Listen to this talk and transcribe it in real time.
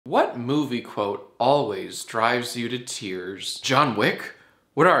What movie quote always drives you to tears? John Wick?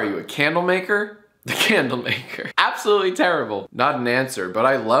 What are you, a candle maker? The candle maker. Absolutely terrible. Not an answer, but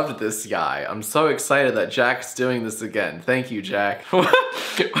I loved this guy. I'm so excited that Jack's doing this again. Thank you, Jack.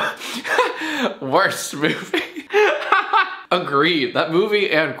 Worst movie. Agreed. That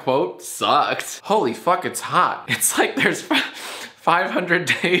movie and quote sucked. Holy fuck, it's hot. It's like there's 500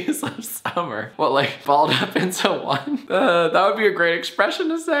 days of summer. What, like balled up into one? That would be a great expression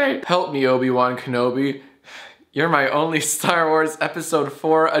to say. Help me, Obi-Wan Kenobi. You're my only Star Wars Episode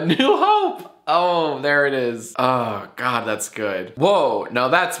 4, A New Hope. Oh, there it is. Oh, God, that's good. Whoa, now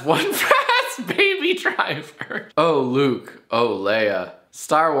that's one fast Baby Driver. Oh, Luke. Oh, Leia.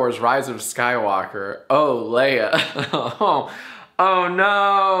 Star Wars Rise of Skywalker. Oh, Leia. Oh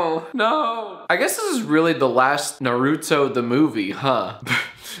no, no. I guess this is really the last Naruto the movie, huh?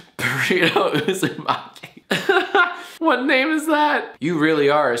 Burrito Uzumaki. What name is that? You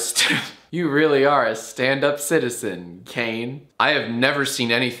really are a stand-up citizen, Kane. I have never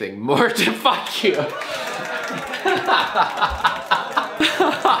seen anything more to fuck you.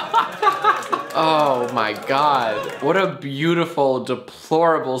 Oh my God. What a beautiful,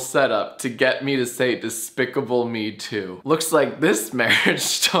 deplorable setup to get me to say Despicable Me Too. Looks like this marriage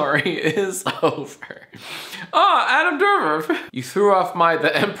story is over. Oh, Adam Driver. You threw off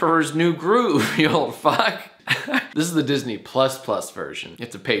The Emperor's New Groove, you old fuck. This is the Disney Plus version. You have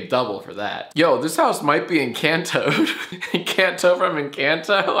to pay double for that. Yo, this house might be Encantoed. Encanto from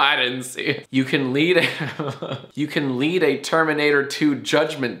Encanto? I didn't see it. You can lead a Terminator 2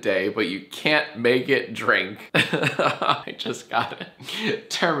 Judgment Day, but you can't make it drink. I just got it.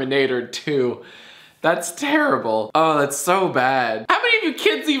 Terminator 2. That's terrible. Oh, that's so bad. How many of you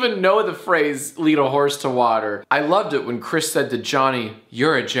kids even know the phrase, lead a horse to water? I loved it when Chris said to Johnny,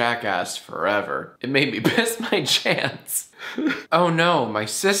 you're a jackass forever. It made me piss my chance. Oh no, my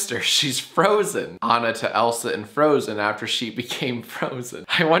sister, she's frozen. Anna to Elsa in Frozen after she became frozen.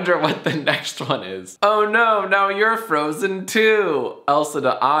 I wonder what the next one is. Oh no, now you're frozen too. Elsa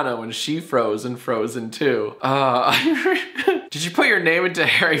to Anna when she froze in Frozen too. Did you put your name into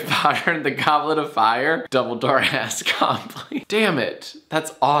Harry Potter and the Goblet of Fire? Dumbledore asked calmly. Damn it,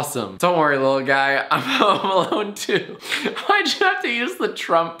 that's awesome. Don't worry, little guy, I'm home alone too. Why'd you have to use the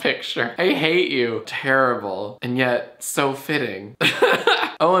Trump picture? I hate you. Terrible, and yet so fitting.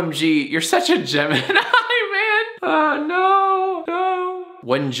 OMG, you're such a Gemini, man. Oh no, no.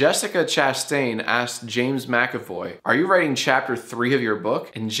 When Jessica Chastain asked James McAvoy, are you writing chapter 3 of your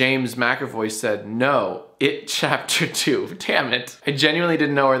book? And James McAvoy said, no, it chapter 2. Damn it. I genuinely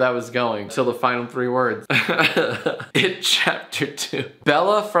didn't know where that was going till the final 3 words. It chapter 2.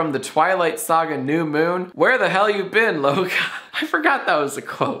 Bella from the Twilight Saga New Moon. Where the hell you been, Logan? I forgot that was a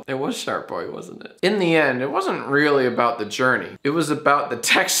quote. It was Sharp Boy, wasn't it? In the end, it wasn't really about the journey. It was about the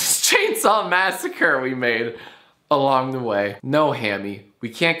Texas Chainsaw Massacre we made along the way. No, Hammy, we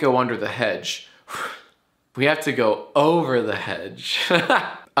can't go under the hedge. We have to go over the hedge.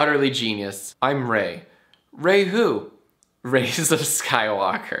 Utterly genius. I'm Ray. Ray who? Rays of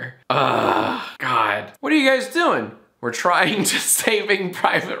Skywalker. Ugh, God. What are you guys doing? We're trying to Saving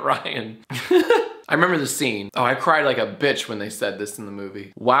Private Ryan. I remember the scene. Oh, I cried like a bitch when they said this in the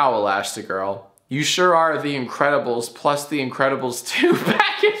movie. Wow, Elastigirl. You sure are the Incredibles plus the Incredibles 2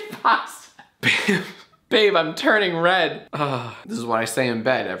 package box. Babe, I'm turning red. This is what I say in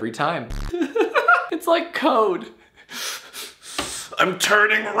bed every time. It's like code. I'm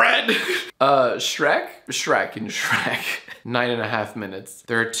turning red. Shrek? Shrek and Shrek. 9.5 minutes.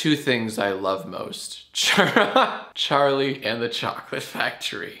 There are 2 things I love most. Charlie and the Chocolate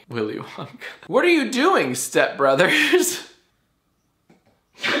Factory. Willy Wonka. What are you doing, stepbrothers?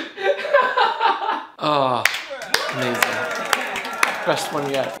 Oh, amazing. Best one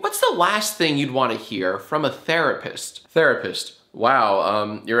yet. What's the last thing you'd want to hear from a therapist? Therapist.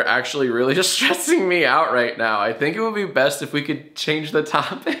 Wow, you're actually really just stressing me out right now. I think it would be best if we could change the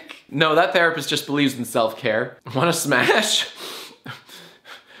topic. No, that therapist just believes in self-care. Wanna smash?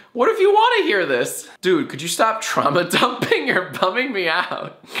 What if you wanna hear this? Dude, could you stop trauma dumping? You're bumming me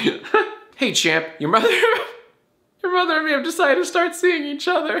out. Hey champ, your mother and me have decided to start seeing each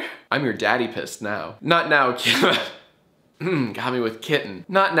other. I'm your daddy pissed now. Not now, kid. Got me with kitten.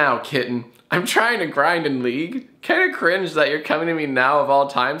 Not now, kitten. I'm trying to grind in League. Kinda cringe that you're coming to me now of all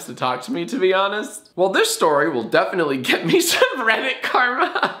times to talk to me, to be honest. Well, this story will definitely get me some Reddit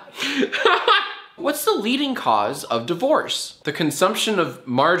karma. What's the leading cause of divorce? The consumption of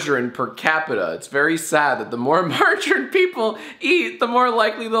margarine per capita. It's very sad that the more margarine people eat, the more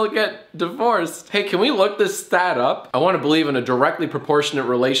likely they'll get divorced. Hey, can we look this stat up? I want to believe in a directly proportionate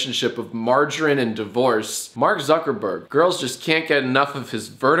relationship of margarine and divorce. Mark Zuckerberg. Girls just can't get enough of his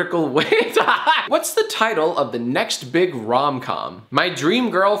vertical weight. What's the title of the next big rom-com? My Dream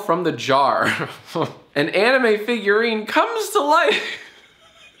Girl from the Jar. An anime figurine comes to life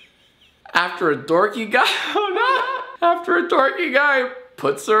after a dorky guy, after a dorky guy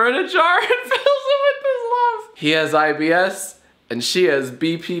puts her in a jar and fills it with his love. He has IBS and she has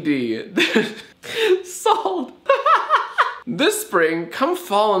BPD. Sold. This spring, come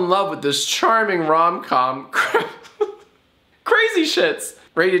fall in love with this charming rom-com. Crazy Shits.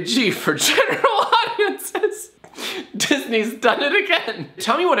 Rated G for general audiences. Disney's done it again.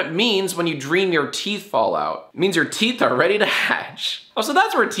 Tell me what it means when you dream your teeth fall out. It means your teeth are ready to hatch. Oh, so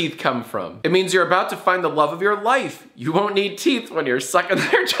that's where teeth come from. It means you're about to find the love of your life. You won't need teeth when you're sucking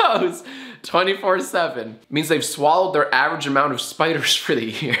their toes 24/7. It means they've swallowed their average amount of spiders for the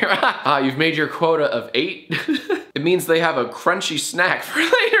year. You've made your quota of 8. It means they have a crunchy snack for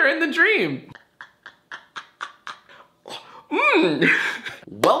later in the dream.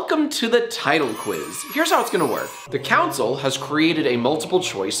 Welcome to the title quiz. Here's how it's gonna work. The council has created a multiple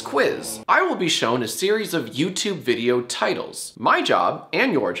choice quiz. I will be shown a series of YouTube video titles. My job,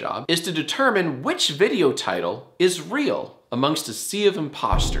 and your job, is to determine which video title is real amongst a sea of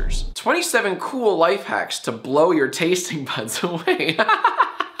imposters. 27 cool life hacks to blow your tasting buds away.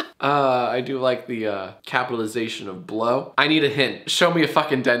 I do like the capitalization of blow. I need a hint. Show me a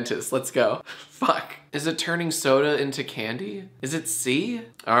fucking dentist. Let's go. Fuck. Is it turning soda into candy? Is it C?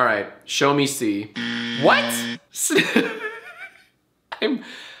 All right, show me C. What?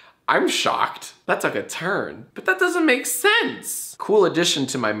 I'm shocked. That took a turn, but that doesn't make sense. Cool addition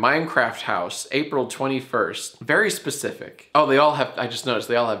to my Minecraft house, April 21st. Very specific. Oh, they all have, I just noticed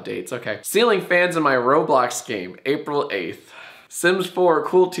they all have dates, okay. Ceiling fans in my Roblox game, April 8th. Sims 4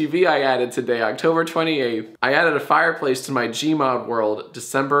 cool TV I added today, October 28th. I added a fireplace to my Gmod world,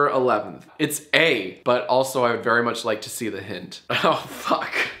 December 11th. It's A, but also I would very much like to see the hint. Oh,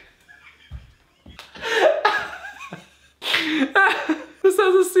 fuck. This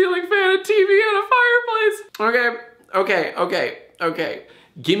has a ceiling fan, a TV, and a fireplace. Okay.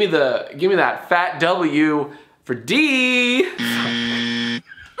 Give me that fat W for D.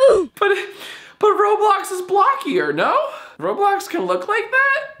 But Roblox is blockier, no? Roblox can look like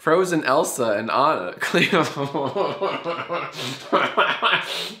that? Frozen Elsa and Anna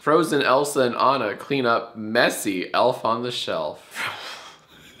Frozen Elsa and Anna clean up messy elf on the shelf.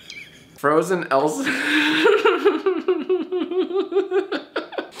 Frozen Elsa.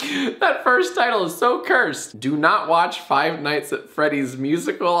 That first title is so cursed. Do not watch Five Nights at Freddy's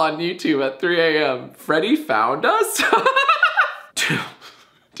musical on YouTube at 3 a.m. Freddy found us?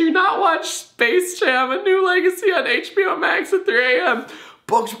 Do not watch Space Jam: A New Legacy on HBO Max at 3 a.m.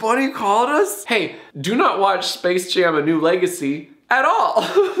 Bugs Bunny called us? Hey, do not watch Space Jam: A New Legacy at all.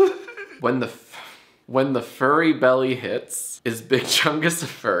 When the furry belly hits, is Big Chungus a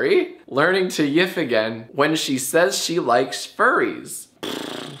furry? Learning to yiff again when she says she likes furries.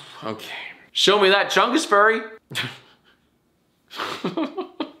 Okay. Show me that Chungus furry.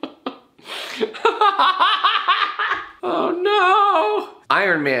 Oh no!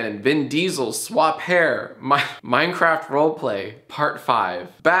 Iron Man and Vin Diesel swap hair. Minecraft roleplay, part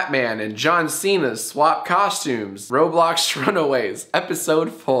 5. Batman and John Cena swap costumes. Roblox Runaways,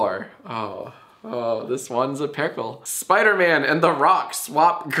 episode 4. Oh, this one's a pickle. Spider-Man and The Rock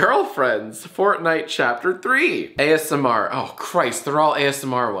swap girlfriends. Fortnite chapter 3. ASMR. Oh Christ, they're all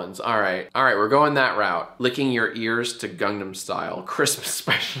ASMR ones. All right, we're going that route. Licking your ears to Gangnam Style. Christmas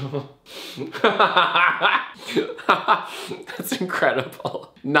special. That's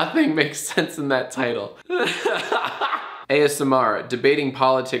incredible. Nothing makes sense in that title. ASMR, debating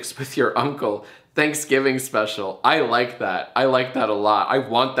politics with your uncle. Thanksgiving special. I like that. I like that a lot. I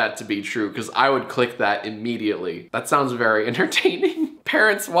want that to be true because I would click that immediately. That sounds very entertaining.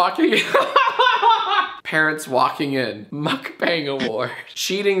 Parents walking in. Parents walking in. Mukbang award.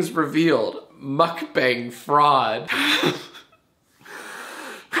 Cheating's revealed. Mukbang fraud.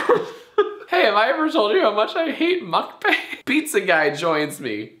 Hey, have I ever told you how much I hate mukbang? Pizza guy joins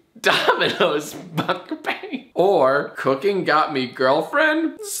me. Domino's mukbang. Or cooking got me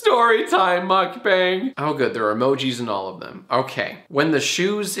girlfriend. Story time mukbang. Oh good, there are emojis in all of them. Okay. When the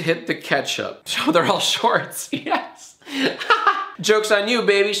shoes hit the ketchup. Oh, they're all shorts. Yes. Joke's on you,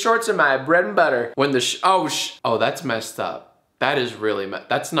 baby. Shorts are my bread and butter. When the oh, that's messed up. That is really,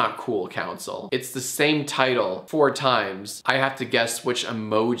 that's not cool, Council. It's the same title 4 times. I have to guess which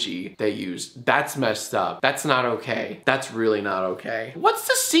emoji they used. That's messed up. That's not okay. That's really not okay. What's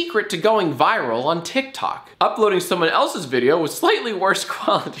the secret to going viral on TikTok? Uploading someone else's video with slightly worse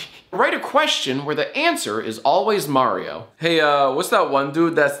quality. Write a question where the answer is always Mario. Hey, what's that one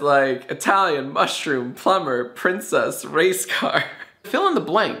dude that's like Italian, mushroom, plumber, princess, race car? Fill in the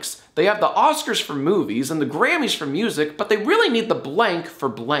blanks. They have the Oscars for movies and the Grammys for music, but they really need the blank for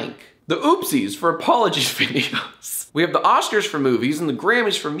blank. The oopsies for apologies videos. We have the Oscars for movies and the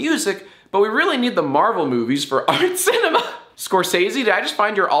Grammys for music, but we really need the Marvel movies for art cinema. Scorsese, did I just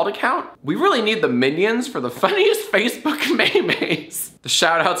find your alt account? We really need the Minions for the funniest Facebook memes. The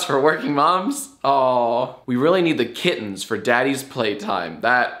shout outs for working moms. Oh, we really need the kittens for daddy's playtime.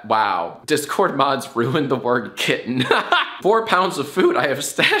 That, wow. Discord mods ruined the word kitten. 4 pounds of food I have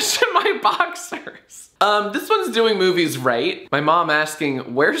stashed in my boxers. This one's doing movies right. My mom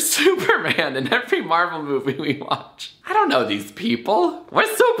asking, where's Superman in every Marvel movie we watch? I don't know these people.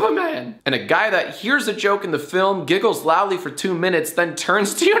 Where's Superman? And a guy that hears a joke in the film, giggles loudly for 2 minutes, then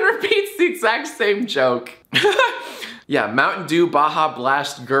turns to you and repeats the exact same joke. Yeah, Mountain Dew Baja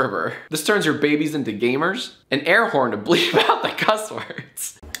Blast Gerber. This turns your babies into gamers. An air horn to bleep out the cuss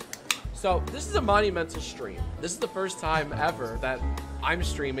words. So this is a monumental stream. This is the first time ever that I'm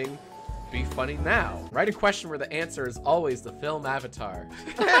streaming Be Funny Now. Write a question where the answer is always the film Avatar.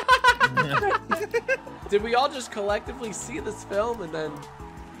 Did we all just collectively see this film and then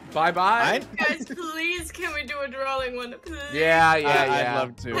bye-bye? Guys, please, can we do a drawing one, please? Yeah. I'd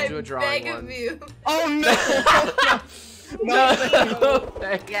love to. We'll do a drawing beg of you. Oh no! No.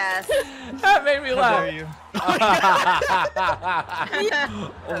 Yes. That made me laugh.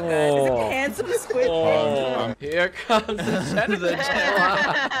 Oh. Handsome squid. Oh. Here comes the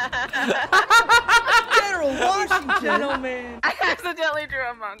General Washington. Gentleman. I accidentally drew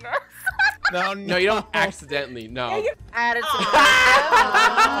Among Us. No, you don't accidentally. No. Added some.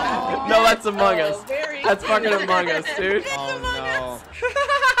 No, that's Among Us. That's fucking Among Us, dude. Oh no.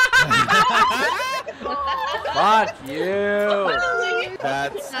 Fuck you.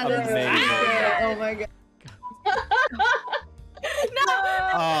 That's amazing. Oh my god. No.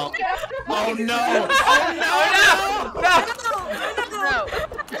 Oh. Oh no.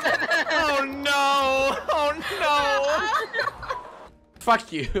 Oh no. Oh no.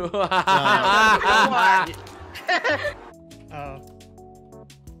 Fuck you. Oh. Oh my god. Oh.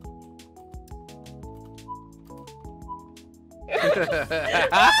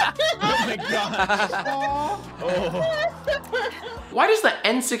 Why does the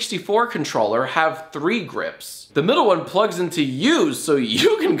N64 controller have 3 grips? The middle one plugs into you so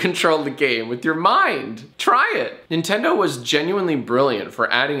you can control the game with your mind. Try it. Nintendo was genuinely brilliant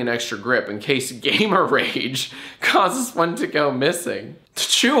for adding an extra grip in case gamer rage causes one to go missing. To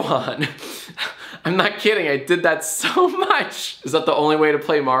chew on. I'm not kidding, I did that so much. Is that the only way to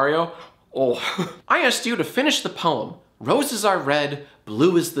play Mario? Oh. I asked you to finish the poem. Roses are red,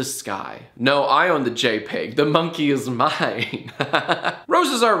 blue is the sky. No, I own the JPEG, the monkey is mine.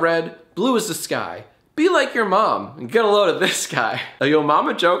 Roses are red, blue is the sky. Be like your mom and get a load of this guy. A yo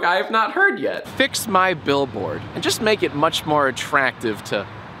mama joke I have not heard yet. Fix my billboard and just make it much more attractive to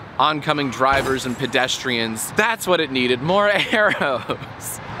oncoming drivers and pedestrians. That's what it needed, more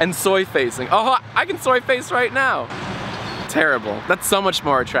arrows. And soy facing. Oh, I can soy face right now. Terrible. That's so much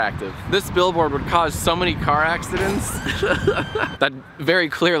more attractive. This billboard would cause so many car accidents. That very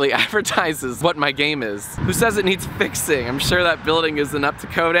clearly advertises what my game is. Who says it needs fixing? I'm sure that building isn't up to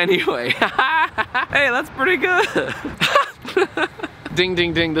code anyway. Hey, that's pretty good. Ding,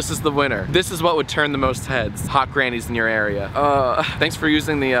 ding, ding, this is the winner. This is what would turn the most heads. Hot grannies in your area. Thanks for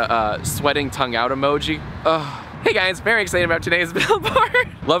using the sweating tongue out emoji. Hey guys, very excited about today's billboard.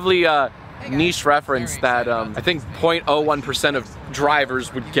 Lovely niche reference that I think 0.01% of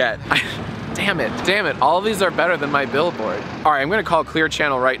drivers would get. Damn it, all of these are better than my billboard. All right, I'm gonna call Clear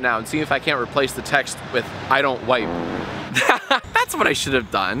Channel right now and see if I can't replace the text with I don't wipe. That's what I should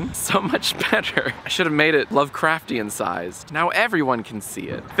have done. So much better. I should have made it Lovecraftian sized. Now everyone can see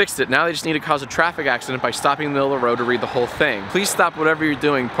it. Fixed it. Now they just need to cause a traffic accident by stopping in the middle of the road to read the whole thing. Please stop whatever you're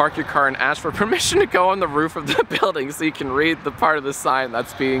doing, park your car and ask for permission to go on the roof of the building so you can read the part of the sign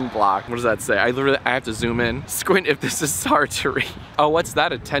that's being blocked. What does that say? I have to zoom in. Squint if this is hard to read. Oh, what's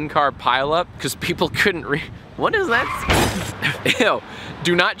that? A 10-car pileup? Because people couldn't read. What is that? Ew.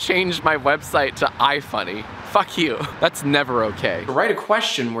 Do not change my website to iFunny. Fuck you. That's never okay. Write a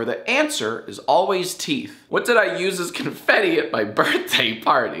question where the answer is always teeth. What did I use as confetti at my birthday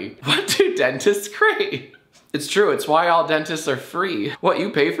party? What do dentists crave? It's true, it's why all dentists are free. What, you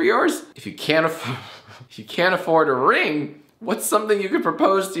pay for yours? If you can't afford a ring, What's something you could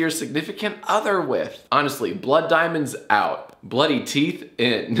propose to your significant other with? Honestly, blood diamonds out. Bloody teeth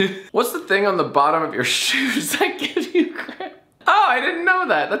in. What's the thing on the bottom of your shoes that give you grip? Oh, I didn't know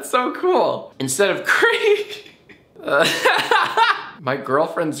that. That's so cool. Instead of cream. My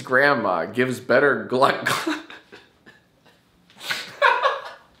girlfriend's grandma gives better gluck gluck.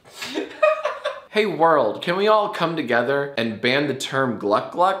 Hey world, can we all come together and ban the term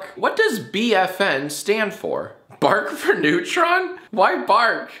gluck gluck? What does BFN stand for? Bark for neutron? Why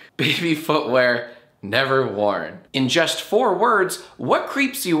bark? Baby footwear, never worn. In just 4 words, what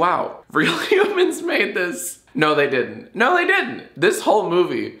creeps you out? Real humans made this. No, they didn't. No, they didn't. This whole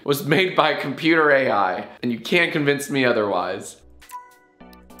movie was made by computer AI, and you can't convince me otherwise.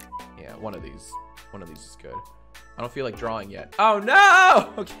 Yeah, one of these is good. I don't feel like drawing yet. Oh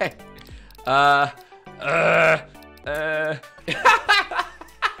no! Okay.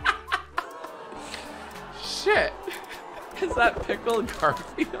 Shit. Is that Pickle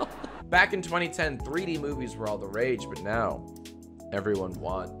Garfield? Back in 2010, 3D movies were all the rage, but now everyone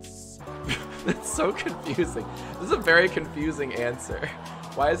wants. It's so confusing. This is a very confusing answer.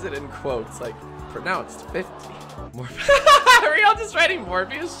 Why is it in quotes? Like, pronounced 50. Are we all just writing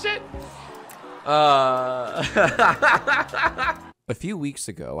Morpheus shit? A few weeks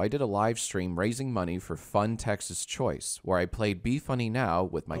ago, I did a live stream raising money for Fun Texas Choice, where I played Be Funny Now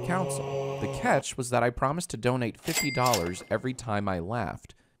with my counsel. The catch was that I promised to donate $50 every time I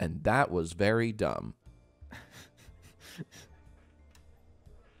laughed, and that was very dumb.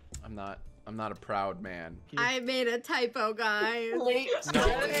 I'm not a proud man. I made a typo, guys.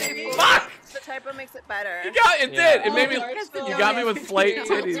 Fuck! The typo makes it better. You got it. Did it made me? You got me with flake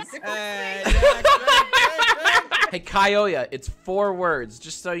titties. Hey, Kyoya, it's 4 words,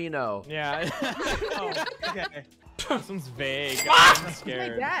 just so you know. Yeah. Oh, okay. This one's vague. I'm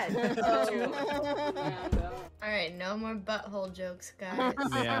scared. Alright, no more butthole jokes, guys.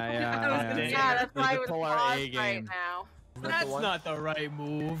 Yeah, that's why we're pull our paused right now. That's not the right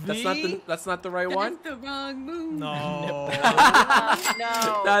move. That's not the right one? That's the wrong move. No.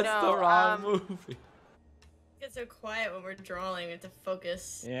 No, That's no, the wrong movie. Get so quiet when we're drawing. We have to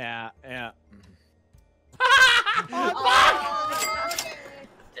focus. Yeah. Oh,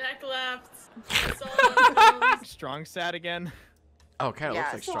 Jack left. Strong sad again. Oh, kind of Yeah,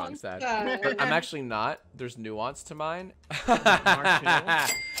 looks like strong sad. sad. But I'm actually not. There's nuance to mine.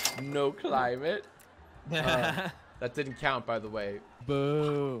 No climate. That didn't count, by the way.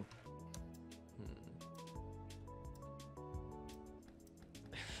 Boo.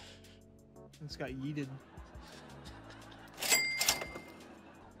 It's got yeeted.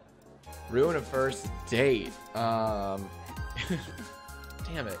 Ruin a first date. Damn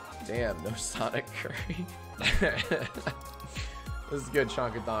it. Damn, no Sonic Curry. This is good,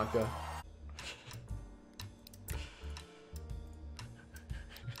 Shankadonka.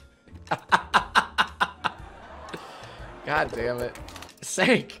 God damn it.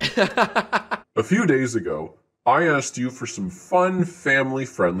 Sake. A few days ago, I asked you for some fun,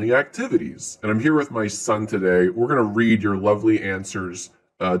 family-friendly activities. And I'm here with my son today. We're going to read your lovely answers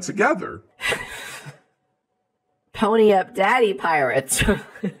together. Pony up daddy pirates.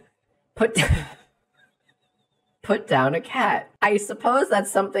 Put down a cat. I suppose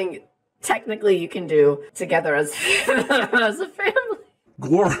that's something technically you can do together as, as a family.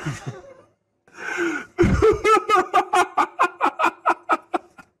 Glory.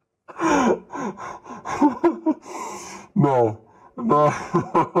 No.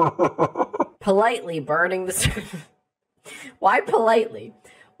 Politely burning the... Why politely?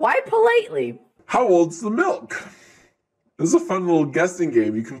 Why politely? How old's the milk? This is a fun little guessing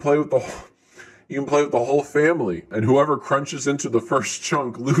game. You can play with the whole family, and whoever crunches into the first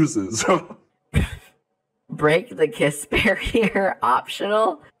chunk loses. Break the kiss barrier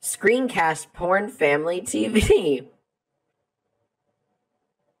optional. Screencast porn family TV.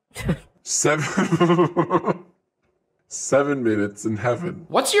 7 minutes in heaven.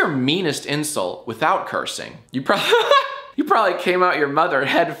 What's your meanest insult without cursing? You probably came out your mother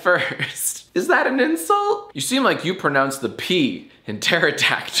head first. Is that an insult? You seem like you pronounce the P in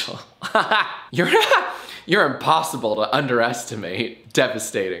pterodactyl. You're impossible to underestimate.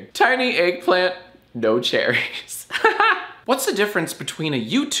 Devastating. Tiny eggplant, no cherries. What's the difference between a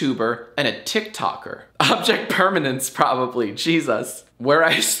YouTuber and a TikToker? Object permanence, probably. Jesus. Where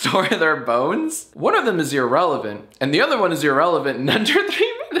I store their bones? One of them is irrelevant, and the other one is irrelevant in under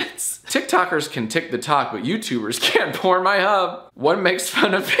 3 minutes. TikTokers can tick the talk, but YouTubers can't pour my hub. One makes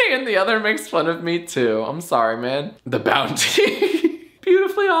fun of me and the other makes fun of me too. I'm sorry, man. The bounty.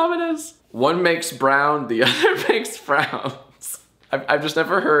 Beautifully ominous. One makes brown, the other makes frowns. I've just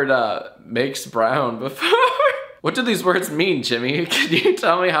never heard makes brown before. What do these words mean, Jimmy? Can you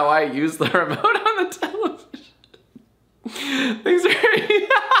tell me how I use the remote on the television? Things are...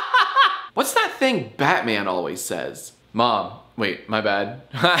 What's that thing Batman always says? Mom, wait, my bad.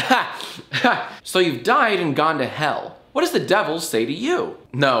 So you've died and gone to hell. What does the devil say to you?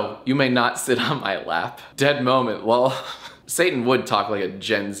 No, you may not sit on my lap. Dead moment, lol. Satan would talk like a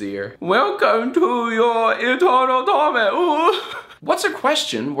Gen Zer. Welcome to your eternal torment. Ooh. What's a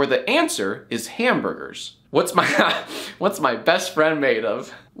question where the answer is hamburgers? What's my best friend made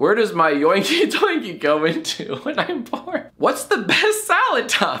of? Where does my yoinky doinky go into when I'm born? What's the best salad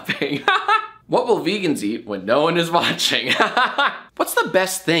topping? What will vegans eat when no one is watching? What's the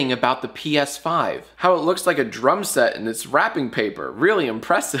best thing about the PS5? How it looks like a drum set in its wrapping paper. Really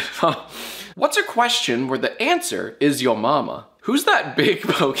impressive. What's a question where the answer is your mama? Who's that big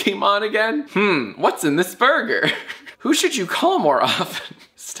Pokemon again? What's in this burger? Who should you call more often?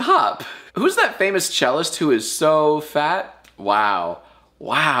 Stop. Who's that famous cellist who is so fat? Wow.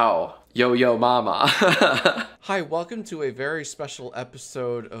 Wow. Yo, yo, mama. Hi, welcome to a very special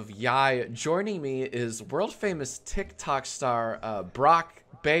episode of Yai. Joining me is world famous TikTok star Brock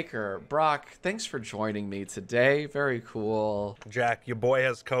Baker. Brock, thanks for joining me today. Very cool. Jack, your boy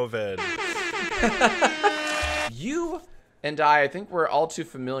has COVID. You and I think we're all too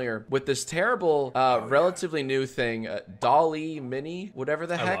familiar with this terrible, relatively new thing, Dolly Mini, whatever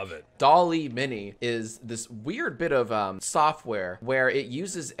the heck. I love it. Dolly Mini is this weird bit of software where it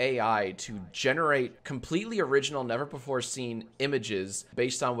uses AI to generate completely original, never before seen images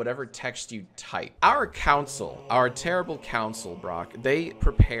based on whatever text you type. Our council, our terrible council, Brock, they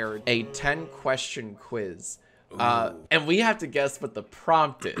prepared a 10-question quiz. And we have to guess what the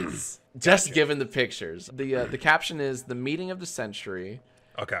prompt is. Just given the pictures. The caption is the meeting of the century.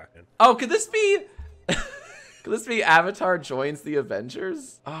 Okay. Oh, could this be could this be Avatar joins the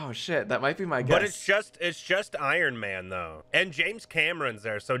Avengers? Oh shit, that might be my guess. But it's just Iron Man though. And James Cameron's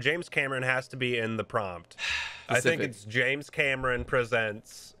there, so James Cameron has to be in the prompt. I think it's James Cameron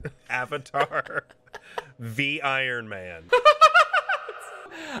presents Avatar v Iron Man.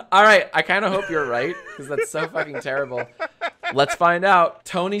 All right, I kind of hope you're right because that's so fucking terrible. Let's find out.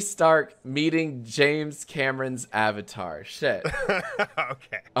 Tony Stark meeting James Cameron's Avatar. Shit.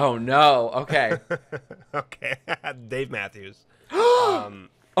 Okay. Oh no. Okay. Okay. Dave Matthews. Oh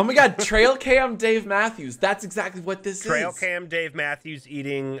my god, Trail Cam Dave Matthews. That's exactly what this Trail is. Cam Dave Matthews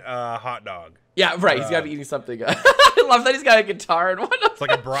eating a hot dog. Yeah, right. He's got to be eating something. I love that he's got a guitar and one. It's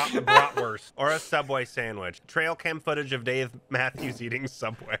like a bratwurst or a Subway sandwich. Trail cam footage of Dave Matthews eating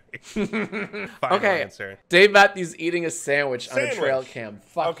Subway. Final answer. Dave Matthews eating a sandwich on a trail cam.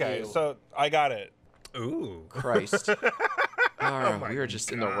 Fuck you. So I got it. Ooh. Christ. We were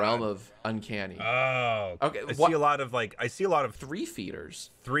just in the realm of uncanny. Oh. Okay. I see a lot of 3 feeters.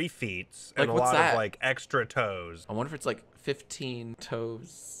 3 feet Like, and a what's lot that? of like extra toes. I wonder if it's like 15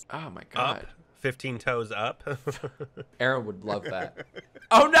 toes. Oh my god. Up. 15 toes up. Aaron would love that.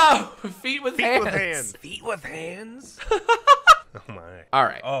 Oh no! Feet with hands. Feet with hands. Oh my. All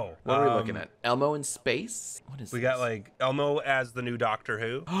right. Oh. What are we looking at? Elmo in space? What is We this? got like Elmo as the new Doctor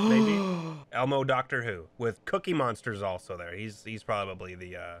Who, maybe. Elmo Doctor Who with Cookie Monster's also there. He's probably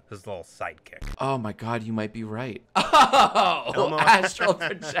the his little sidekick. Oh my god, you might be right. Oh, Elmo. astral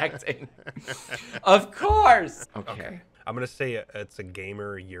projecting. Of course. Okay. I'm gonna say it's a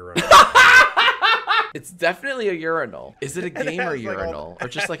gamer urinal. It's definitely a urinal. Is it a gamer urinal or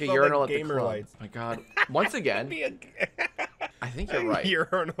just like a urinal at the club? Lights. Oh my god. Once again, I think you're right.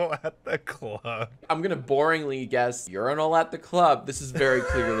 Urinal at the club. I'm gonna boringly guess urinal at the club. This is very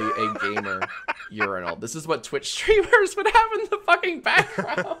clearly a gamer urinal. This is what Twitch streamers would have in the fucking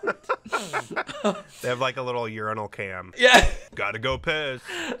background. They have like a little urinal cam. Yeah. Gotta go piss.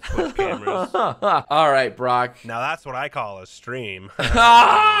 Switch cameras. All right, Brock. Now that's what I call a stream.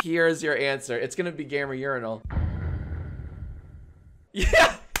 Here's your answer. It's gonna be gamer urinal.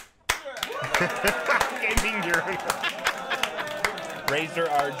 Yeah. Gaming urinal. Razer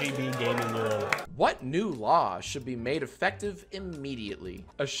RGB gaming urinal. What new law should be made effective immediately?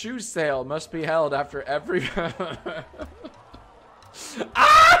 A shoe sale must be held after every...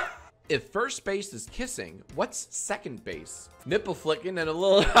 Ah! If first base is kissing, what's second base? Nipple flicking and a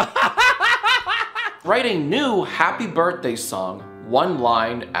little... Write a new happy birthday song, 1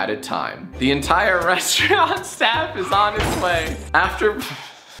 line at a time. The entire restaurant staff is on its way.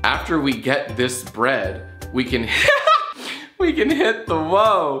 After we get this bread, we can we can hit the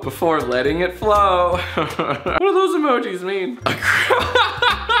whoa before letting it flow. What do those emojis mean?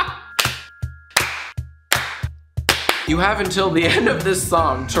 You have until the end of this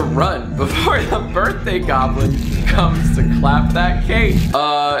song to run before the birthday goblin comes to clap that cake.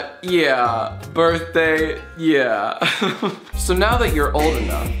 Yeah. Birthday, yeah. So now that you're old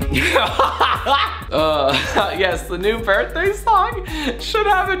enough, yes, the new birthday song should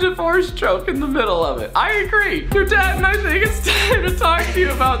have a divorce joke in the middle of it. I agree. Your dad and I think it's time to talk to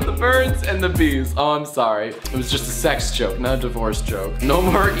you about the birds and the bees. Oh, I'm sorry. It was just a sex joke, not a divorce joke. No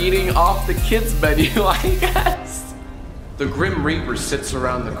more eating off the kids' menu, I guess. The Grim Reaper sits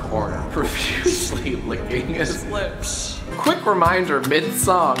around the corner, profusely licking his lips. Quick reminder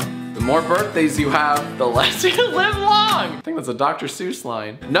mid-song, the more birthdays you have, the less you live long. I think that's a Dr. Seuss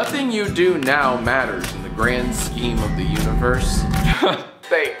line. Nothing you do now matters in the grand scheme of the universe.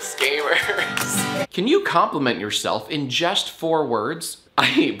 Thanks, gamers. Can you compliment yourself in just 4 words?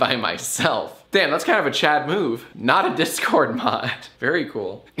 I eat by myself. Damn, that's kind of a Chad move. Not a Discord mod. Very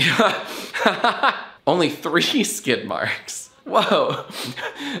cool. Only 3 skid marks. Whoa.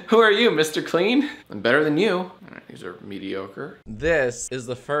 Who are you, Mr. Clean? I'm better than you. All right, these are mediocre. This is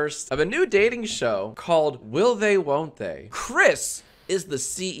the first of a new dating show called Will They, Won't They? Chris is the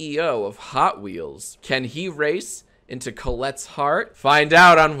CEO of Hot Wheels. Can he race into Colette's heart? Find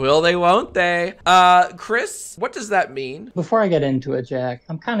out on Will They, Won't They? Chris, what does that mean? Before I get into it, Jack,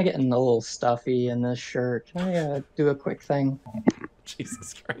 I'm kind of getting a little stuffy in this shirt. Can I do a quick thing?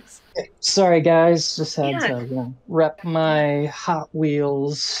 Jesus Christ. Sorry, guys. Just had to rep my Hot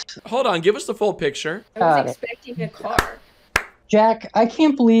Wheels. Hold on, give us the full picture. I was expecting a car. Jack, I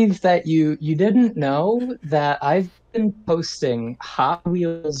can't believe that you didn't know that I've been posting Hot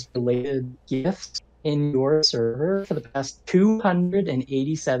Wheels related gifts in your server for the past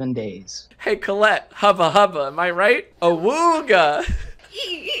 287 days. Hey, Colette, hubba hubba, am I right? Awooga!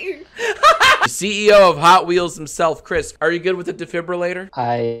 The CEO of Hot Wheels himself, Chris, are you good with a defibrillator?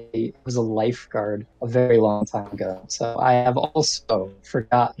 I was a lifeguard a very long time ago, so I have also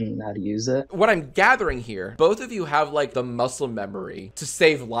forgotten how to use it. What I'm gathering here, both of you have like the muscle memory to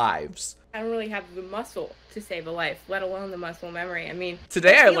save lives. I don't really have the muscle to save a life, let alone the muscle memory. I mean,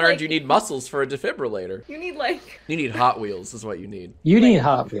 today I learned you need muscles for a defibrillator. You need like... You need Hot Wheels is what you need. You need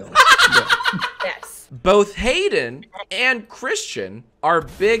Hot Wheels. Yes. Both Hayden and Christian are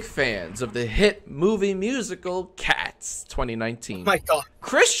big fans of the hit movie musical Cats 2019. Oh my God.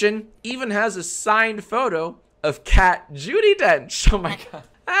 Christian even has a signed photo of Cat Judi Dench. Oh my God.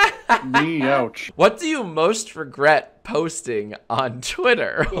 Me, ouch. What do you most regret posting on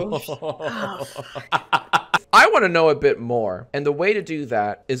Twitter? I want to know a bit more, and the way to do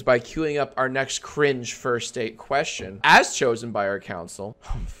that is by queuing up our next cringe first date question, as chosen by our council.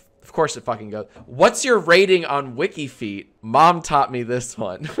 Of course it fucking goes. What's your rating on WikiFeet? Mom taught me this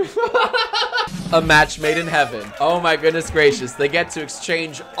one. A match made in heaven. Oh my goodness gracious. They get to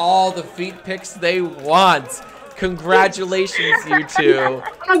exchange all the feet pics they want. Congratulations, you two.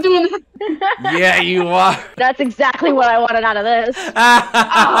 I'm doing that. Yeah, you are. That's exactly what I wanted out of this.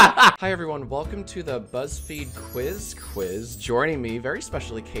 Hi, everyone. Welcome to the BuzzFeed quiz. Joining me, very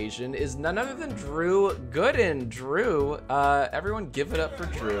special occasion, is none other than Drew Gooden. Drew, everyone give it up for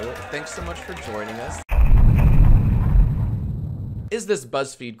Drew. Thanks so much for joining us. Is this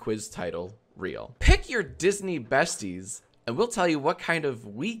BuzzFeed quiz title real? Pick your Disney besties and we'll tell you what kind of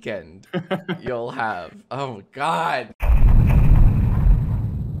weekend you'll have. Oh, God.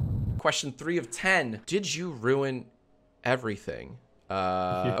 Question 3 of 10. Did you ruin everything?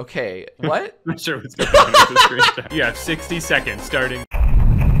 Okay. What? I'm not sure what's going on with the screenshot. You have 60 seconds starting.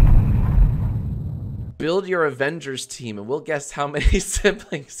 Build your Avengers team and we'll guess how many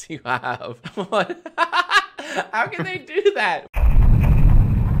siblings you have. What? How can they do that?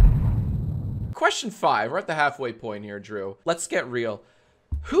 Question 5. We're at the halfway point here, Drew. Let's get real.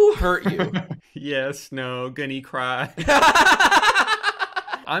 Who hurt you? Yes, no, gonna cry.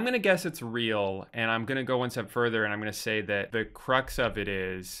 I'm gonna guess it's real, and I'm gonna go one step further, and I'm gonna say that the crux of it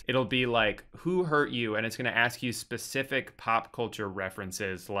is, it'll be like, who hurt you? And it's gonna ask you specific pop culture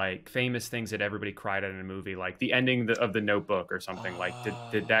references, like famous things that everybody cried at in a movie, like the ending of The Notebook or something. Like,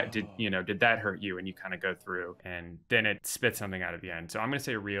 did that hurt you? And you kind of go through, and then it spits something out at the end. So I'm gonna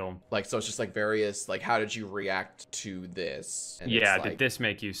say real. Like, so it's just like various, like, how did you react to this? And yeah, like, did this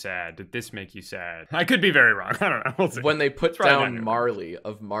make you sad? Did this make you sad? I could be very wrong. I don't know. We'll see. When they put down Marley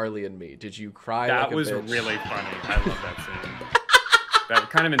of Marley and Me, did you cry? That like a was bitch? really funny. I love that scene. That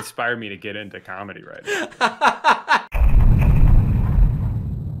kind of inspired me to get into comedy right now.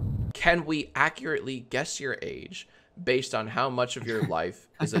 Can we accurately guess your age based on how much of your life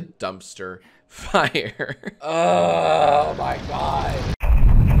is a dumpster fire? Oh my God.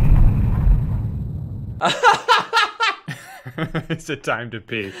 It's a time to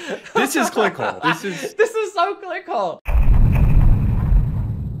pee. This is clickhole. This is so clickhole. call.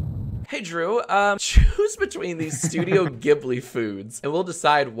 Hey Drew, choose between these Studio Ghibli foods and we'll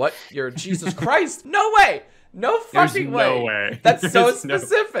decide what your Jesus Christ. No way. No fucking way. No way. That's so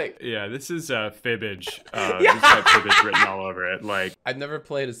specific. Yeah, this is fibbage. This got fibbage written all over it. Like, I've never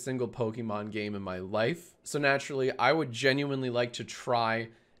played a single Pokemon game in my life, so naturally I would genuinely like to try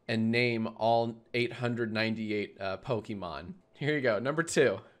and name all 898 Pokemon. Here you go, number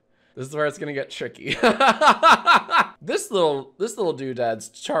 2. This is where it's gonna get tricky. This little doodad's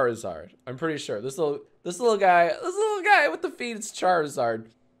Charizard. I'm pretty sure. This little guy with the feet is Charizard.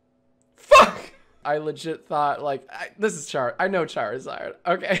 Fuck! I legit thought like I know Charizard.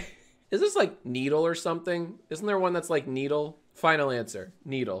 Okay. Is this like Needle or something? Isn't there one that's like Needle? Final answer.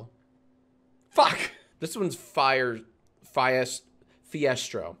 Needle. Fuck! This one's Fiestro.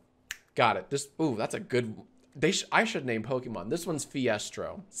 Got it. Ooh, that's a good. I should name Pokemon. This one's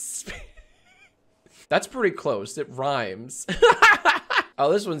Fiestro. That's pretty close. It rhymes. Oh,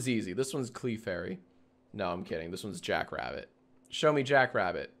 this one's easy. This one's Clefairy. No, I'm kidding. This one's Jackrabbit. Show me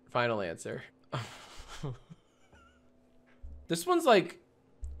Jackrabbit. Final answer. This one's like,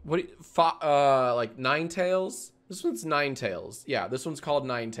 like Ninetales? This one's Ninetales. Yeah, this one's called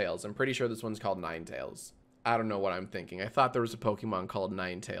Ninetales. I'm pretty sure this one's called Ninetales. I don't know what I'm thinking. I thought there was a Pokemon called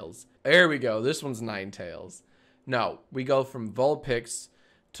Ninetales. There we go. This one's Ninetales. No, we go from Vulpix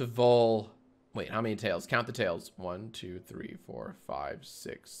to Wait, how many tails? Count the tails. 1, 2, 3, 4, 5,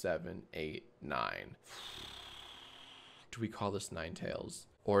 6, 7, 8, 9. Do we call this Ninetales?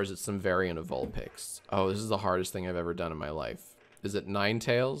 Or is it some variant of Vulpix? Oh, this is the hardest thing I've ever done in my life. Is it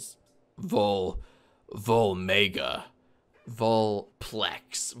Ninetales? Volmega.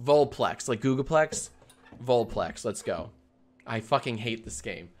 Volplex. Like Googleplex? Volplex. Let's go. I fucking hate this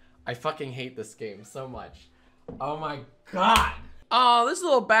game. I fucking hate this game so much. Oh my god. Oh, this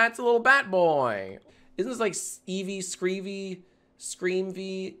little bat's a little bat boy. Isn't this like Eevee, Screevy,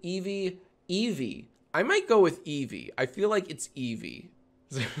 Screamvy, Eevee? Eevee. I might go with Eevee. I feel like it's Eevee.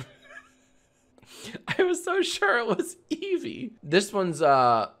 I was so sure it was Eevee. This one's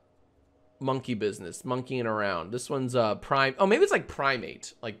monkey business, monkeying around. This one's prime. Oh, maybe it's like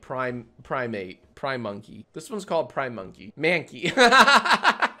primate, like primate, prime monkey. This one's called prime monkey, Mankey.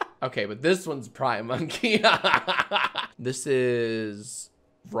 Okay, but this one's prime monkey. This is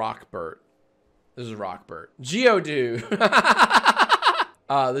Rockbert. This is Rockbert. Geodude.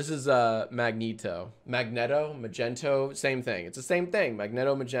 This is Magneto. Magento, same thing. It's the same thing.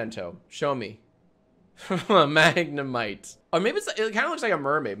 Magneto, Magento. Show me. Magnemite. Or maybe it kind of looks like a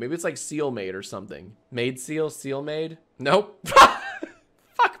mermaid. Maybe it's like Seal Maid or something. Maid Seal? Seal Maid? Nope.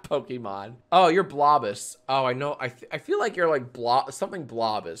 Fuck Pokemon. Oh, you're Blobus. Oh, I know. I feel like you're like something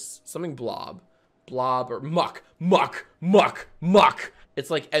Blobus. Something Blob. Blob or Muck.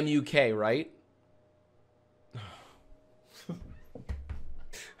 It's like M-U-K, right?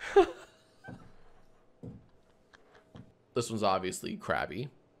 This one's obviously Krabby.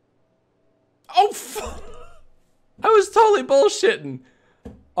 Oh, I was totally bullshitting.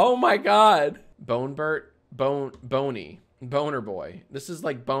 Oh my god. Bonebert, Boney, Boner Boy. This is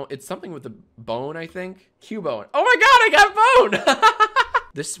like bone. It's something with a bone, I think. Cubone. Oh my god, I got bone.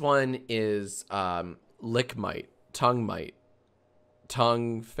 This one is Lickmite, Tonguemite,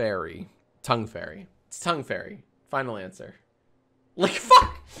 Tongue Fairy. It's Tongue Fairy. Final answer. Like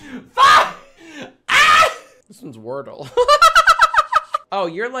fuck. Ah! This one's Wordle. Oh,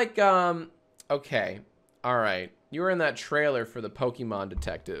 you're like okay. All right. You were in that trailer for the Pokemon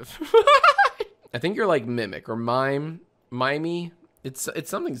Detective. I think you're like Mimic or Mimey. It's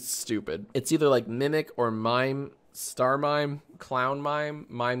something stupid. It's either like Mimic or Mime, Star Mime, Clown Mime,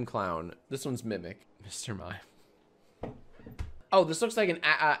 Mime Clown. This one's Mimic, Mr. Mime. Oh, this looks like an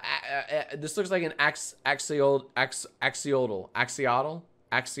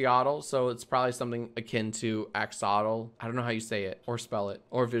axolotl. So it's probably something akin to axolotl. I don't know how you say it or spell it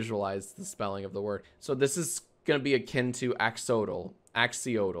or visualize the spelling of the word. So this is gonna be akin to axolotl.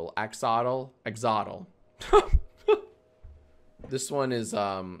 This one is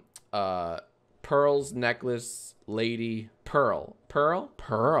Pearl's necklace lady plural.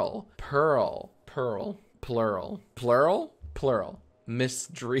 Miss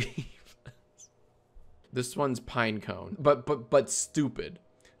Dream. This one's Pinecone, but stupid.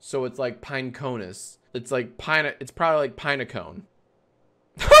 So it's like Pineconus. It's like it's probably like Pinecone.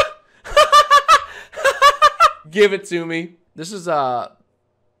 Give it to me. This is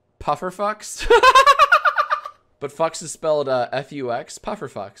Pufferfucks. But fucks is spelled F-U-X.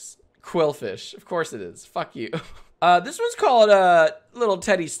 Pufferfucks. Quillfish. Of course it is. Fuck you. This one's called Little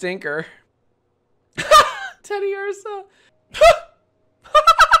Teddy Stinker. Teddy Ursa.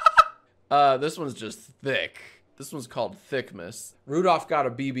 This one's just thick. This one's called Thickmas. Rudolph got a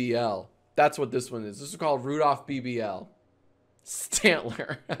BBL. That's what this one is. This is called Rudolph BBL.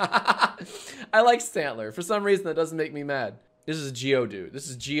 Stantler. I like Stantler. For some reason, that doesn't make me mad. This is Geodude. This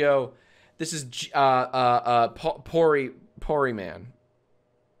is Geo. This is Pori Man.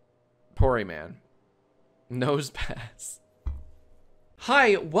 Pori Man. Nose pass.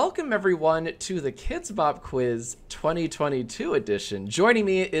 Hi, welcome everyone to the Kids Bop Quiz 2022 edition. Joining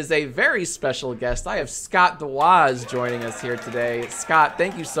me is a very special guest. I have Scott DeWaz joining us here today. Scott,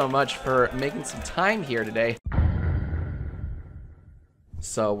 thank you so much for making some time here today.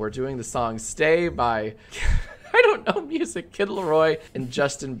 So we're doing the song Stay by, I don't know music, Kid Laroi and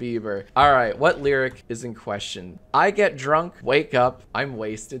Justin Bieber. All right, what lyric is in question? I get drunk, wake up, I'm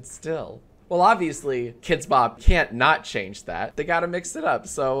wasted still. Well, obviously, Kids Bop can't not change that. They gotta mix it up.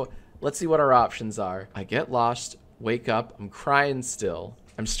 So let's see what our options are. I get lost, wake up, I'm crying still.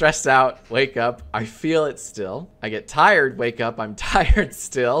 I'm stressed out, wake up, I feel it still. I get tired, wake up, I'm tired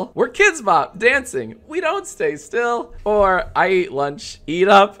still. We're Kids Bop, dancing, we don't stay still. Or I eat lunch, eat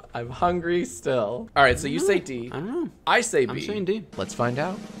up, I'm hungry still. All right, so you say D. I don't know. I say B. I'm saying D. Let's find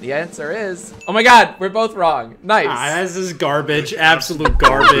out. The answer is, oh my God, we're both wrong. Nice. This is garbage, absolute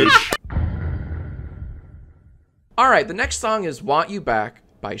garbage. All right, the next song is Want You Back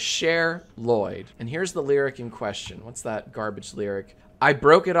by Cher Lloyd. And here's the lyric in question. What's that garbage lyric? I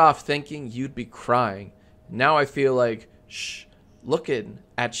broke it off thinking you'd be crying. Now I feel like, shh, looking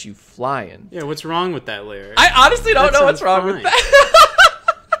at you flying. Yeah, what's wrong with that lyric? I honestly don't know what's wrong with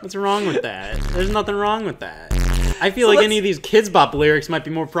that. What's wrong with that? There's nothing wrong with that. I feel like any of these Kids Bop lyrics might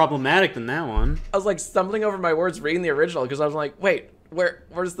be more problematic than that one. I was like stumbling over my words reading the original because I was like, wait,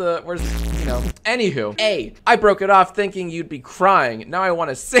 where's the, you know. Anywho, A, I broke it off thinking you'd be crying. Now I want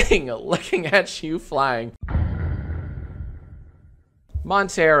to sing, looking at you flying.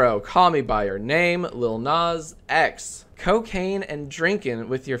 Montero, Call Me By Your Name, Lil Nas X. Cocaine and drinking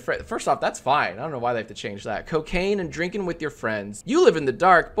with your friends. First off, that's fine. I don't know why they have to change that. Cocaine and drinking with your friends. You live in the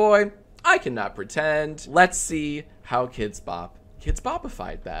dark, boy. I cannot pretend. Let's see how Kids Bop. Kids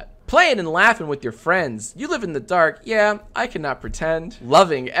Bopified that. Playing and laughing with your friends. You live in the dark. Yeah, I cannot pretend.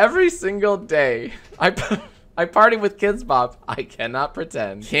 Loving every single day. I party with Kids Bop. I cannot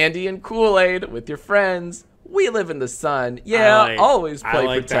pretend. Candy and Kool-Aid with your friends. We live in the sun. Yeah, always play I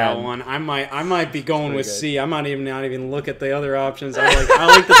like pretend. that one. I might be going with C. I might not even look at the other options. I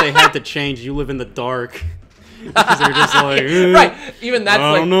like that they had to change You Live in the Dark. Because they're just like, right. Even that's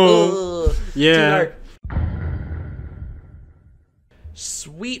I like, don't know. Yeah.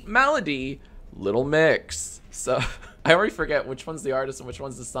 Sweet Melody, Little Mix. So I already forget which one's the artist and which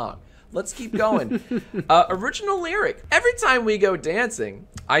one's the song. Let's keep going. Original lyric. Every time we go dancing,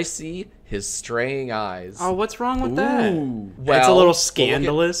 I see his straying eyes. Oh, what's wrong with that? Well, that's a little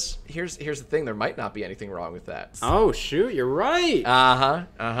scandalous. Here's the thing. There might not be anything wrong with that. Oh, shoot. You're right.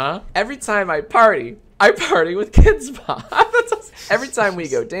 Every time I party with Kids Bop. Every time we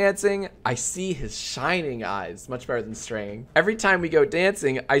go dancing, I see his shining eyes. Much better than straying. Every time we go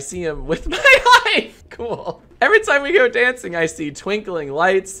dancing, I see him with my life. Cool. Every time we go dancing, I see twinkling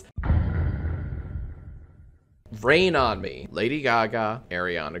lights. Rain on Me, Lady Gaga,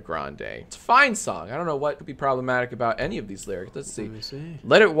 Ariana Grande. It's a fine song. I don't know what could be problematic about any of these lyrics. Let's see. Let me see.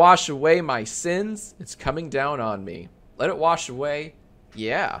 Let it wash away my sins. It's coming down on me. Let it wash away.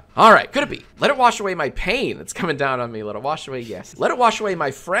 Yeah. All right. Could it be? Let it wash away my pain. It's coming down on me. Let it wash away. Yes. Let it wash away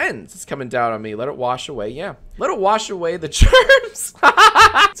my friends. It's coming down on me. Let it wash away. Yeah. Let it wash away the germs.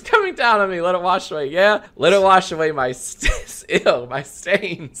 It's coming down on me. Let it wash away. Yeah. Let it wash away my my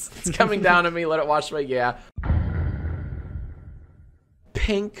stains. It's coming down on me. Let it wash away. Yeah.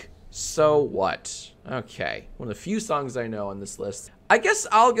 Pink, So What? Okay, one of the few songs I know on this list. I guess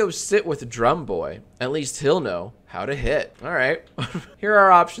I'll go sit with Drum Boy. At least he'll know how to hit. All right, here are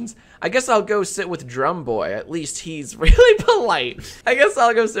our options. I guess I'll go sit with Drum Boy. At least he's really polite. I guess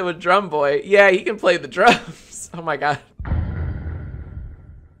I'll go sit with Drum Boy. Yeah, he can play the drums. Oh my God.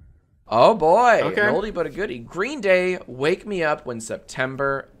 Oh boy, okay. An oldie but a goodie. Green Day, Wake Me Up When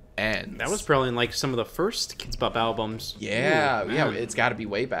September Ends. That was probably in like some of the first Kids Bop albums. Yeah, yeah, it's got to be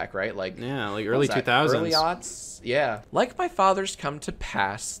way back, right? Like early 2000s. Early aughts. Yeah. Like my father's come to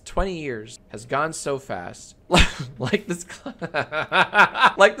pass, 20 years has gone so fast. like this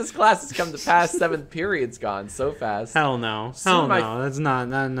class has come to pass, 7th period's gone so fast. Hell no. Hell no. That's not.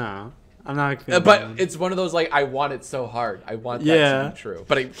 No. I'm not. But it's one of those like I want it so hard. I want that to be true,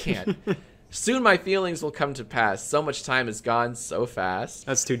 but I can't. Soon my feelings will come to pass. So much time has gone so fast.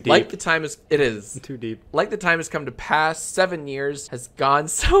 That's too deep. Like the time is. It is too deep. Like the time has come to pass. 7 years has gone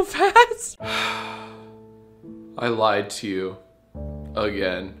so fast. I lied to you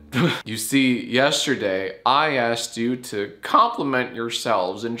again. You see, yesterday I asked you to compliment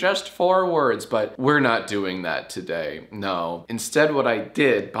yourselves in just 4 words, but we're not doing that today. No. Instead, what I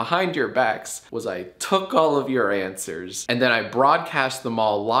did behind your backs was I took all of your answers and then I broadcast them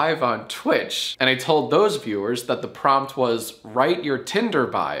all live on Twitch, and I told those viewers that the prompt was write your Tinder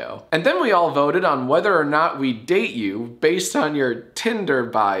bio. And then we all voted on whether or not we date you based on your Tinder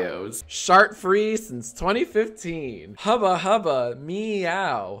bios. Shart free since 2015. Hubba hubba,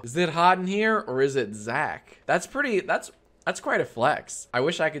 meow. Is it hot in here or is it Zach? That's quite a flex. I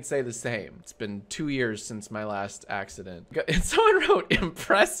wish I could say the same. It's been 2 years since my last accident. And someone wrote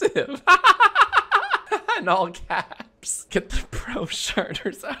impressive. In all caps. Get the pro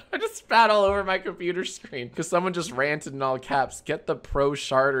charters out. I just spat all over my computer screen because someone just ranted in all caps. Get the pro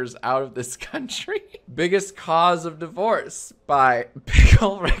charters out of this country. Biggest cause of divorce by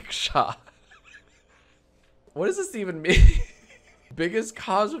Pickle Rickshaw. What does this even mean? Biggest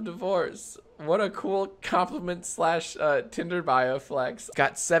cause of divorce. What a cool compliment slash Tinder bio flex.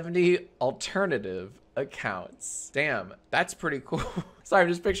 Got 70 alternative accounts. Damn, that's pretty cool. Sorry, I'm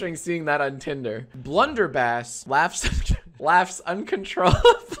just picturing seeing that on Tinder. Blunderbass laughs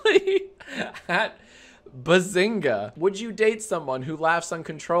uncontrollably at Bazinga. Would you date someone who laughs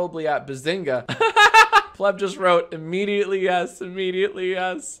uncontrollably at Bazinga? Pleb just wrote, immediately yes, immediately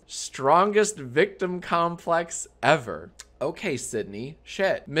yes. Strongest victim complex ever. Okay, Sydney.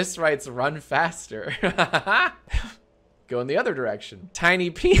 Shit. Miss writes run faster. Go in the other direction.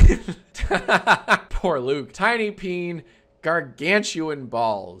 Tiny Peen. Poor Luke. Tiny Peen. Gargantuan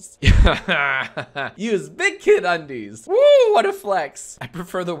balls. Use big kid undies. Woo, what a flex. I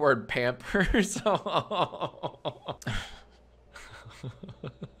prefer the word pampers.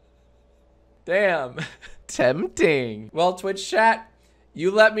 Damn. Tempting. Well, Twitch chat,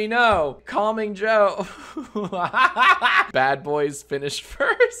 you let me know. Calming Joe. Bad boys finished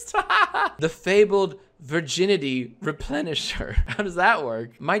first. The fabled virginity replenisher. How does that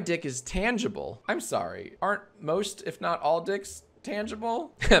work? My dick is tangible. I'm sorry. Aren't most, if not all dicks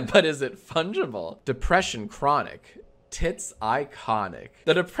tangible? But is it fungible? Depression chronic. Tits iconic.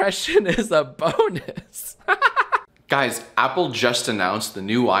 The depression is a bonus. Guys, Apple just announced the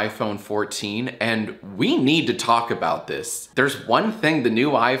new iPhone 14, and we need to talk about this. There's one thing the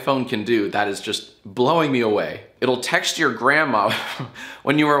new iPhone can do that is just blowing me away. It'll text your grandma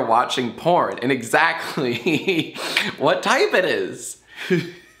when you are watching porn and exactly what type it is.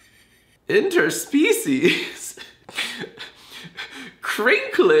 Interspecies.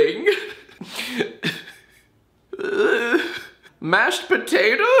 Crinkling. Mashed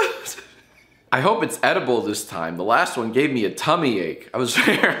potatoes. I hope it's edible this time. The last one gave me a tummy ache. I was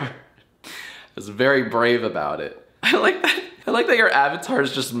very brave about it. I like that your avatar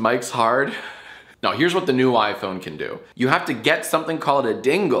is just Mike's hard. Now, here's what the new iPhone can do. You have to get something called a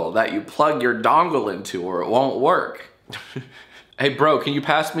dingle that you plug your dongle into or it won't work. Hey bro, can you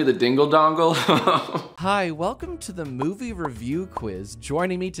pass me the dingle dongle? Hi, welcome to the movie review quiz.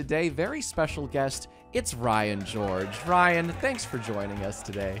 Joining me today, very special guest, it's Ryan George. Ryan, thanks for joining us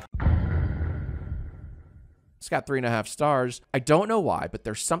today. It's got 3.5 stars. I don't know why, but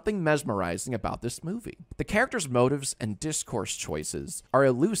there's something mesmerizing about this movie. The characters' motives and discourse choices are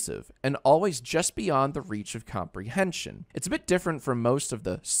elusive and always just beyond the reach of comprehension. It's a bit different from most of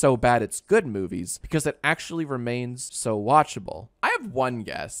the so bad it's good movies because it actually remains so watchable. I have one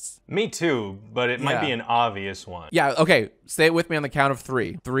guess. Me too, but it might be an obvious one. Yeah, okay. Say it with me on the count of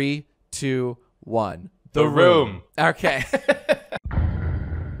 3. 3, 2, 1. The Room. Okay.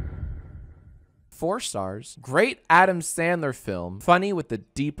 4 stars. Great Adam Sandler film. Funny with a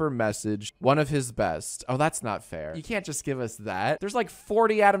deeper message. One of his best. Oh, that's not fair. You can't just give us that. There's like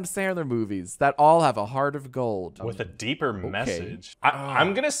 40 Adam Sandler movies that all have a heart of gold. With a deeper message.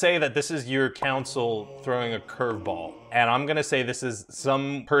 I'm going to say that this is your counsel throwing a curveball. And I'm going to say this is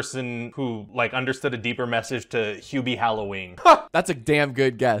some person who like understood a deeper message to Hubie Halloween. That's a damn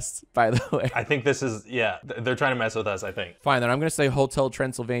good guess, by the way. I think this is, yeah, they're trying to mess with us, I think. Fine, then I'm going to say Hotel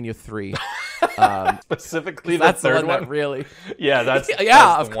Transylvania 3. Specifically the that's third the one one? That really. Yeah, that's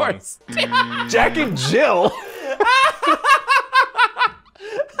yeah, that's of course. Jack and Jill.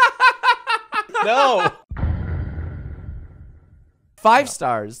 No. 5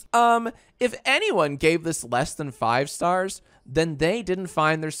 stars. If anyone gave this less than 5 stars, then they didn't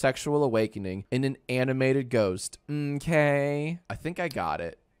find their sexual awakening in an animated ghost. Okay. I think I got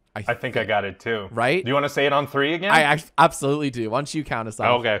it. I think I got it too. Right? Do you want to say it on 3 again? I absolutely do. Why don't you count us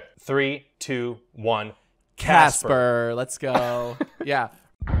off? Okay. 3, 2, 1. Casper. Let's go. Yeah.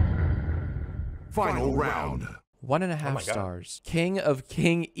 Final round. 1.5 stars. King of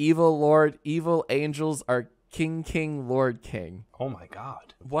King, evil lord, evil angels are King, King, Lord King. Oh my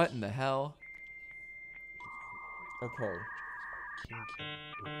god. What in the hell? Okay.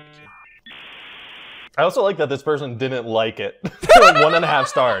 I also like that this person didn't like it. 1.5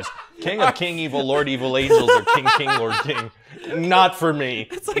 stars. King of King Evil, Lord Evil Angels, or King King Lord King. Not for me.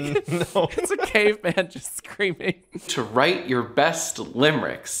 It's like no. It's a caveman just screaming. To write your best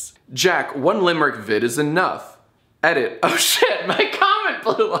limericks. Jack, 1 limerick vid is enough. Edit. Oh shit, my comment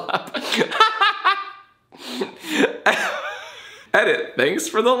blew up. Edit. Thanks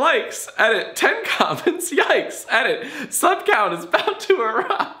for the likes. Edit. 10 comments. Yikes. Edit. Sub count is about to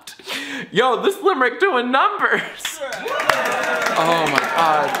erupt. Yo, this limerick doing numbers. Oh my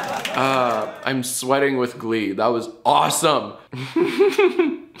god. I'm sweating with glee. That was awesome.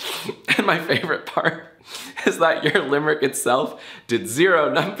 And my favorite part is that your limerick itself did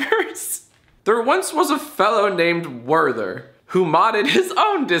 0 numbers. There once was a fellow named Werther who modded his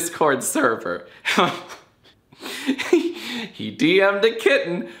own Discord server. He DM'd a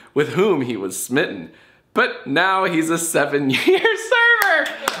kitten with whom he was smitten, but now he's a 7-year server.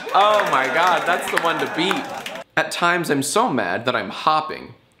 Oh my god, that's the one to beat. At times I'm so mad that I'm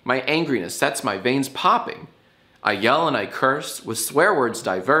hopping. My angriness sets my veins popping. I yell and I curse with swear words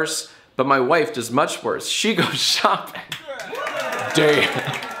diverse, but my wife does much worse. She goes shopping.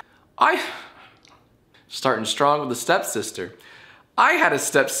 Damn. Starting strong with a stepsister. I had a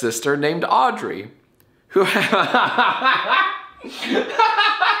stepsister named Audrey who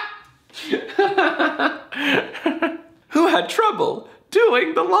who had trouble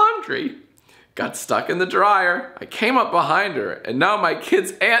doing the laundry. Got stuck in the dryer. I came up behind her, and now my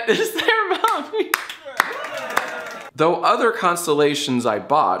kid's aunt is their mommy. Though other constellations I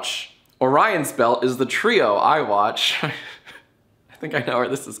botch, Orion's belt is the trio I watch. I think I know where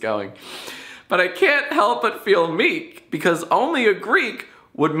this is going. But I can't help but feel meek, because only a Greek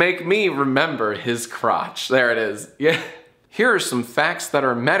would make me remember his crotch. There it is. Yeah. Here are some facts that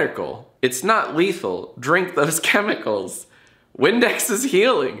are medical. It's not lethal. Drink those chemicals. Windex is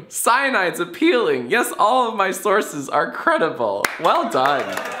healing. Cyanide's appealing. Yes, all of my sources are credible. Well done.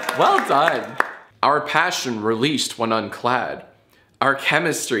 Well done. Our passion released when unclad. Our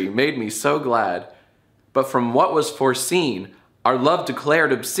chemistry made me so glad. But from what was foreseen, our love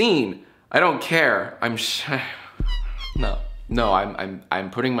declared obscene. I don't care. No, I'm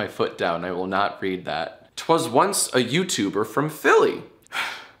putting my foot down. I will not read that. 'Twas once a YouTuber from Philly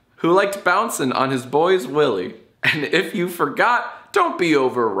who liked bouncing on his boy's willy. And if you forgot, don't be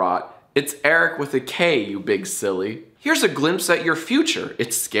overwrought. It's Eric with a K, you big silly. Here's a glimpse at your future.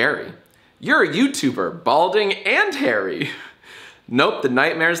 It's scary. You're a YouTuber, balding and hairy. Nope, the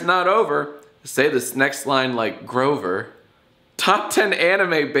nightmare's not over. Say this next line like Grover. Top 10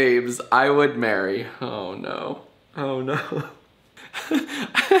 anime babes I would marry. Oh no. Oh no.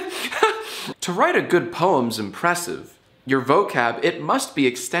 To write a good poem's impressive. Your vocab, it must be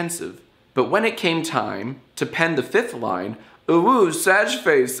extensive. But when it came time to pen the 5th line, ooh, sag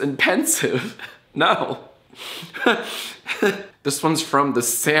face and pensive. No. This one's from the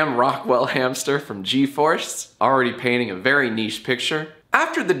Sam Rockwell hamster from G-Force, already painting a very niche picture.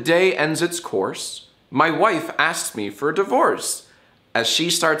 After the day ends its course, my wife asks me for a divorce. As she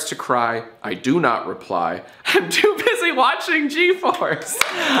starts to cry, I do not reply. I'm too busy watching G-Force.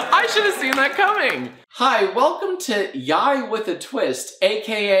 I should have seen that coming. Hi, welcome to Yai with a Twist,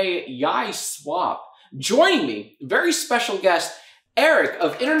 aka Yai Swap. Joining me, very special guest, Eric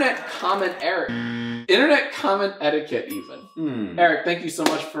of Internet Comment Etiquette even. Eric, thank you so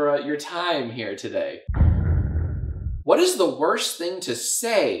much for your time here today. What is the worst thing to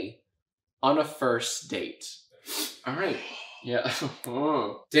say on a first date? All right. Yeah.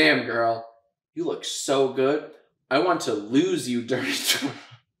 Oh, damn, girl. You look so good. I want to lose you during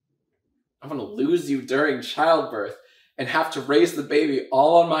childbirth and have to raise the baby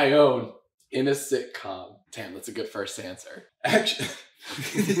all on my own in a sitcom. Damn, that's a good first answer.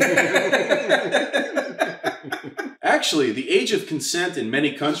 Actually, the age of consent in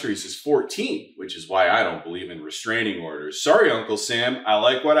many countries is 14, which is why I don't believe in restraining orders. Sorry, Uncle Sam. I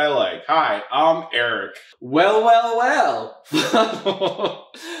like what I like. Hi, I'm Eric. Well, well, well.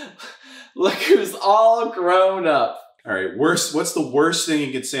 Look who's all grown up. All right, what's the worst thing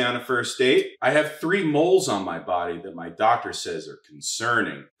you could say on a first date? I have 3 moles on my body that my doctor says are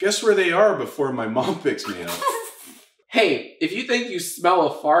concerning. Guess where they are before my mom picks me up? Hey, if you think you smell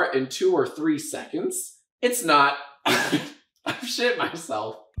a fart in 2 or 3 seconds, it's not. I've shit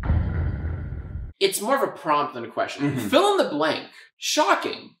myself. It's more of a prompt than a question. Fill in the blank.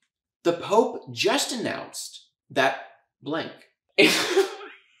 Shocking. The Pope just announced that blank.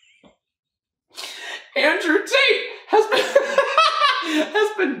 Andrew Tate has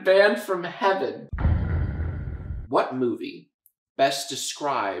been banned from heaven. What movie best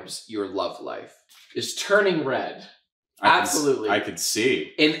describes your love life? Is Turning Red. Absolutely. I could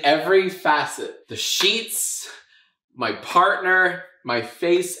see. In every facet. The sheets, my partner, my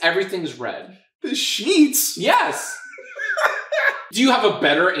face, everything's red. The sheets? Yes. Do you have a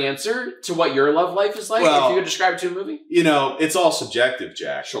better answer to what your love life is like if you could describe it to a movie? You know, it's all subjective,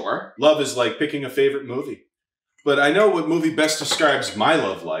 Jack. Sure. Love is like picking a favorite movie. But I know what movie best describes my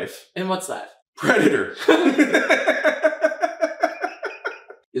love life. And what's that? Predator.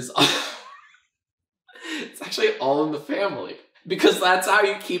 It's actually all in the family. Because that's how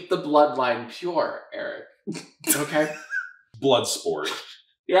you keep the bloodline pure, Eric. Okay? Blood sport.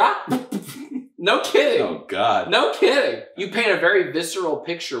 Yeah? No kidding. Oh, God. No kidding. You paint a very visceral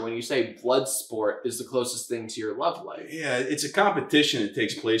picture when you say blood sport is the closest thing to your love life. Yeah, it's a competition that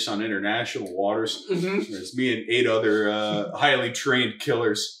takes place on international waters. There's me and 8 other highly trained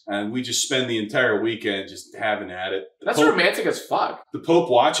killers, and we just spend the entire weekend just having at it. That's romantic as fuck. The Pope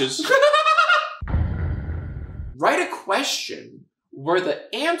watches. Write a question where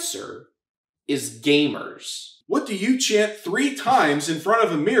the answer is gamers. What do you chant 3 times in front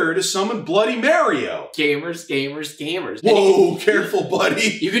of a mirror to summon Bloody Mario? Gamers, gamers, gamers. Whoa, careful,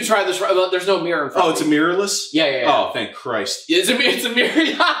 buddy. You can try this. There's no mirror in front of it's a mirrorless? Yeah. Oh, thank Christ. It's a mirror.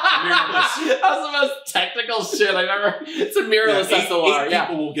 Mirrorless. That was the most technical shit I've ever. It's a mirrorless SLR. 8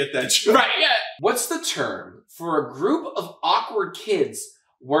 people will get that shit. Right, yeah. What's the term for a group of awkward kids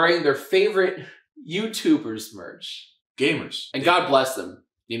wearing their favorite YouTubers merch? Gamers. And God bless them.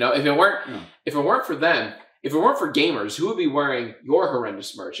 You know, if it weren't for them, if it weren't for gamers, who would be wearing your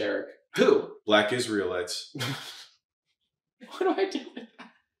horrendous merch, Eric? Who? Black Israelites. What do I do with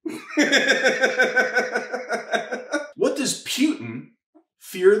that? What does Putin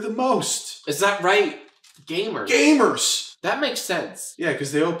fear the most? Is that right? Gamers. Gamers! That makes sense. Yeah,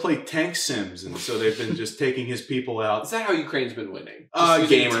 because they all play tank sims, and so they've been just taking his people out. Is that how Ukraine's been winning?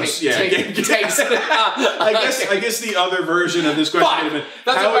 Gamers. Tanks. I guess the other version of this question would have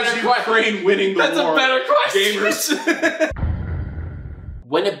been, how is Ukraine winning the war? That's a better question. Gamers.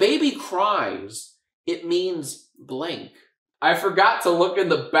 When a baby cries, it means blank. I forgot to look in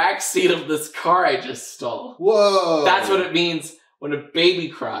the back seat of this car I just stole. Whoa. That's what it means when a baby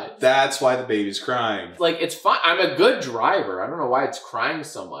cries. That's why the baby's crying. Like, it's fine. I'm a good driver. I don't know why it's crying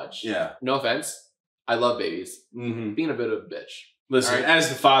so much. Yeah. No offense. I love babies. Being a bit of a bitch. Listen, as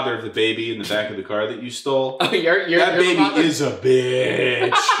the father of the baby in the back of the car that you stole, that baby is a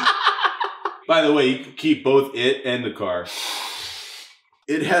bitch. By the way, you can keep both it and the car.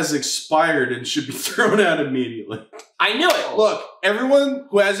 It has expired and should be thrown out immediately. I knew it. Look, everyone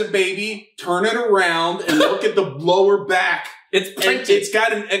who has a baby, turn it around and look at the lower back. It's printed. It's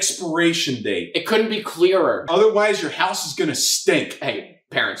got an expiration date. It couldn't be clearer. Otherwise, your house is going to stink. Hey,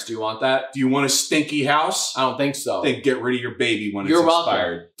 parents, do you want that? Do you want a stinky house? I don't think so. Then get rid of your baby when it's You're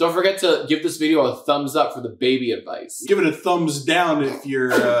expired. Welcome. Don't forget to give this video a thumbs up for the baby advice. Give it a thumbs down if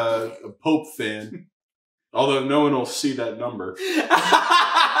you're a Pope fan. Although no one will see that number. So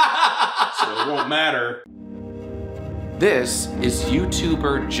it won't matter. This is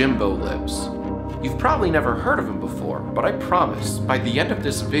YouTuber Jimbo Lips. You've probably never heard of him before, but I promise, by the end of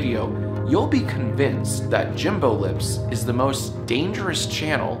this video, you'll be convinced that Jimbo Lips is the most dangerous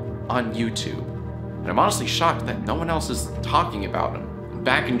channel on YouTube. And I'm honestly shocked that no one else is talking about him.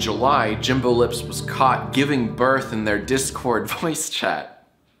 Back in July, Jimbo Lips was caught giving birth in their Discord voice chat.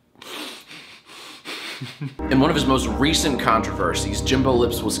 In one of his most recent controversies, Jimbo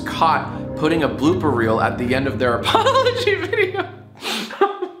Lips was caught putting a blooper reel at the end of their apology video.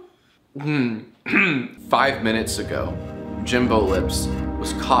 5 minutes ago, Jimbo Lips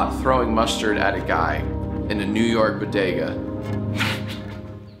was caught throwing mustard at a guy in a New York bodega.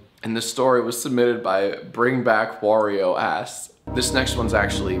 And the story was submitted by Bring Back Wario Ass. This next one's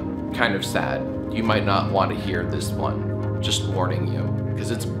actually kind of sad. You might not want to hear this one. Just warning you,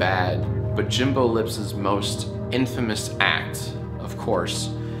 because it's bad. But Jimbo Lips' most infamous act, of course,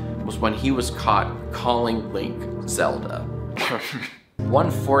 was when he was caught calling Link Zelda. One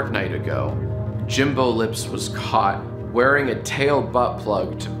fortnight ago, Jimbo Lips was caught wearing a tail butt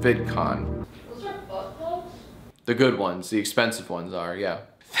plug to VidCon. Those are butt plugs? The good ones, the expensive ones are, yeah.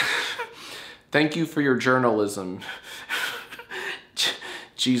 Thank you for your journalism,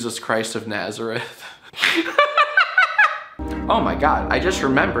 Jesus Christ of Nazareth. Oh my God, I just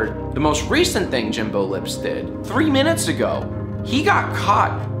remembered the most recent thing Jimbo Lips did. 3 minutes ago, he got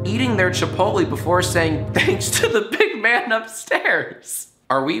caught eating their Chipotle before saying thanks to the big man upstairs.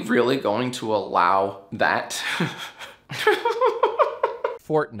 Are we really going to allow that?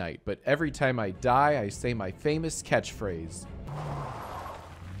 Fortnite, but every time I die, I say my famous catchphrase.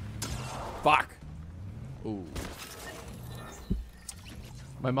 Fuck. Ooh.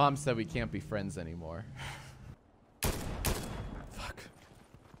 My mom said we can't be friends anymore. Fuck.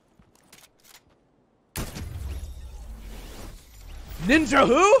 Ninja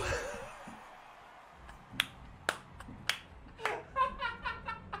who?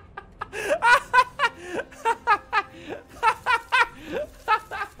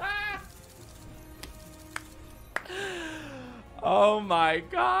 Oh my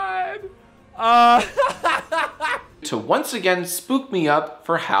god. To once again spook me up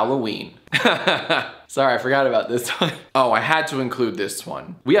for Halloween. Sorry, I forgot about this one. Oh, I had to include this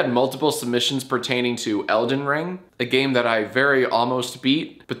one. We had multiple submissions pertaining to Elden Ring, a game that I very almost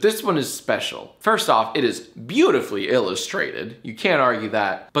beat, but this one is special. First off, it is beautifully illustrated. You can't argue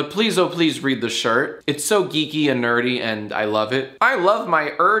that. But please, oh please read the shirt. It's so geeky and nerdy and I love it. I love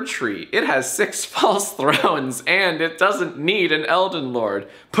my tree. It has 6 false thrones and it doesn't need an Elden Lord.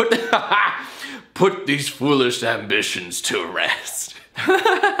 Put these foolish ambitions to rest.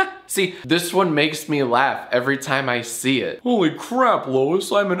 See, this one makes me laugh every time I see it. Holy crap,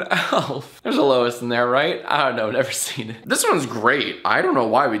 Lois, I'm an elf. There's a Lois in there, right? I don't know, never seen it. This one's great. I don't know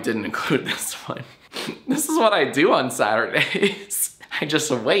why we didn't include this one. This is what I do on Saturdays. I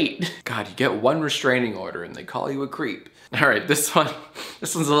just wait. God, you get 1 restraining order and they call you a creep. All right, this one's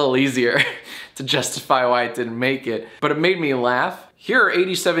a little easier to justify why it didn't make it, but it made me laugh. Here are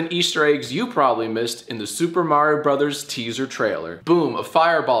 87 Easter eggs you probably missed in the Super Mario Bros. Teaser trailer. Boom, a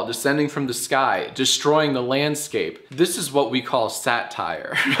fireball descending from the sky, destroying the landscape. This is what we call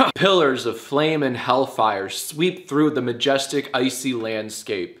satire. Pillars of flame and hellfire sweep through the majestic icy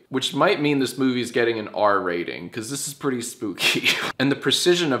landscape, which might mean this movie is getting an R rating, because this is pretty spooky. And the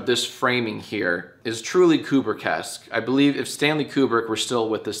precision of this framing here is truly Kubrick-esque. I believe if Stanley Kubrick were still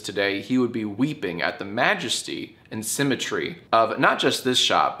with us today, he would be weeping at the majesty and symmetry of not just this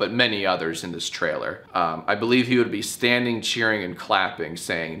shot, but many others in this trailer. I believe he would be standing, cheering, and clapping,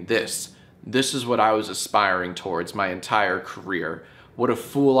 saying, this is what I was aspiring towards my entire career. What a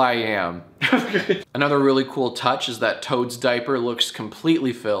fool I am. Another really cool touch is that Toad's diaper looks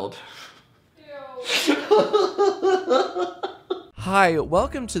completely filled. Hi,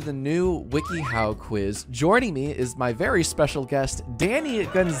 welcome to the new WikiHow quiz. Joining me is my very special guest, Danny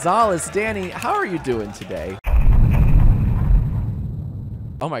Gonzalez. Danny, how are you doing today?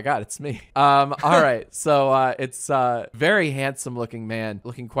 Oh my god, it's me. All right, so it's a very handsome looking man,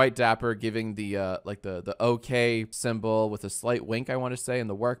 looking quite dapper, giving the like the okay symbol with a slight wink, I want to say, in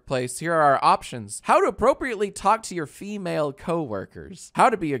the workplace. Here are our options. How to appropriately talk to your female coworkers, how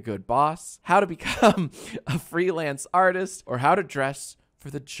to be a good boss, how to become a freelance artist, or how to dress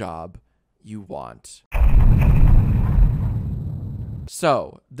for the job you want.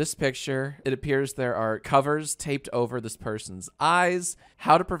 So, this picture, it appears there are covers taped over this person's eyes,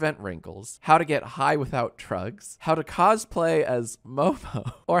 how to prevent wrinkles, how to get high without drugs, how to cosplay as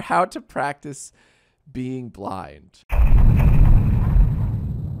Momo, or how to practice being blind.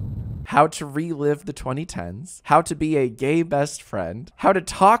 How to relive the 2010s, how to be a gay best friend, how to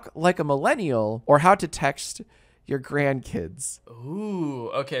talk like a millennial, or how to text your grandkids. Ooh,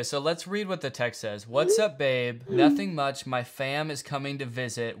 okay, so let's read what the text says. What's up, babe? Nothing much. My fam is coming to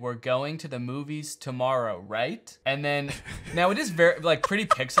visit. We're going to the movies tomorrow, right? And then, now it is very, like, pretty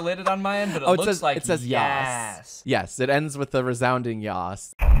pixelated on my end, but it says yes. Yes, it ends with a resounding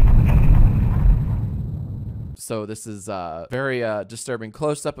yas. So this is a very disturbing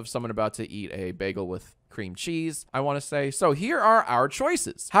close-up of someone about to eat a bagel with cream cheese, I want to say. So here are our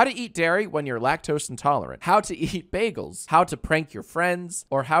choices. How to eat dairy when you're lactose intolerant, how to eat bagels, how to prank your friends,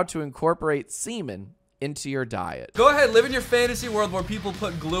 or how to incorporate semen into your diet. Go ahead, live in your fantasy world where people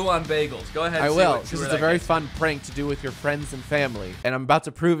put glue on bagels. Go ahead. I will, because it's a very fun prank to do with your friends and family, and I'm about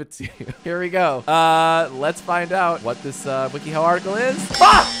to prove it to you. Here we go. Let's find out what this WikiHow article is.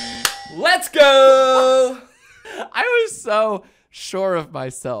 Ah! Let's go! I was so sure of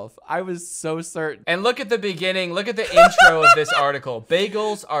myself. I was so certain. And look at the beginning. Look at the intro of this article.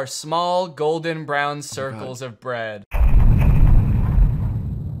 Bagels are small, golden brown circles of bread.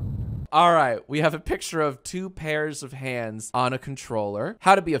 All right, we have a picture of 2 pairs of hands on a controller.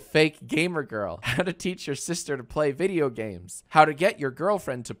 How to be a fake gamer girl. How to teach your sister to play video games. How to get your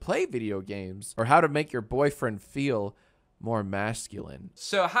girlfriend to play video games. Or how to make your boyfriend feel more masculine.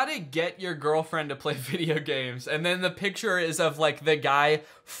 So how to get your girlfriend to play video games, and then the picture is of like the guy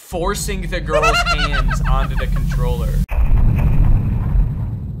forcing the girl's hands onto the controller.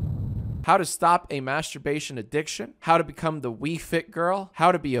 How to stop a masturbation addiction, how to become the Wii Fit girl,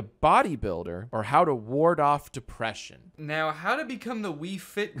 how to be a bodybuilder, or how to ward off depression. Now, how to become the Wii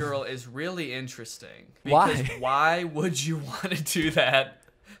Fit girl is really interesting. Because why would you want to do that?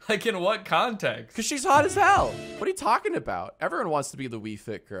 Like, in what context? Because she's hot as hell. What are you talking about? Everyone wants to be the wee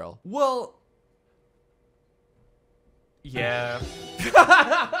fit girl. Well, yeah.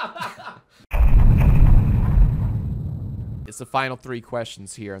 It's the final 3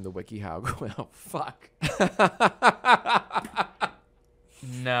 questions here in the WikiHow. Oh, fuck.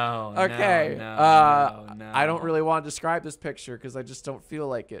 No. Okay. No, I don't really want to describe this picture because I just don't feel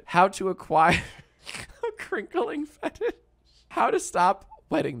like it. How to acquire a crinkling fetish. How to stop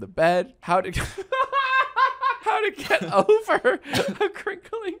wetting the bed. How to get over a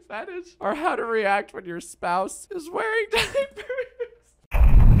crinkling fetish. Or how to react when your spouse is wearing diapers.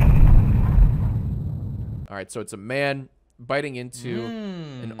 All right, so it's a man biting into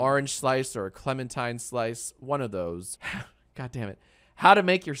an orange slice or a clementine slice. One of those. God damn it. How to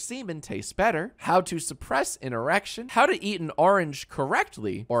make your semen taste better. How to suppress an erection. How to eat an orange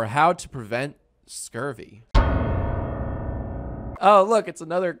correctly. Or how to prevent scurvy. Oh, look, it's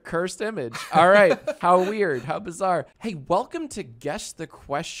another cursed image. All right. How weird. How bizarre. Hey, welcome to Guess the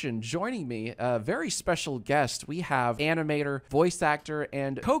Question. Joining me, a very special guest. We have animator, voice actor,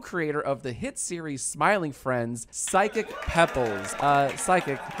 and co-creator of the hit series Smiling Friends, Psychic Pepples.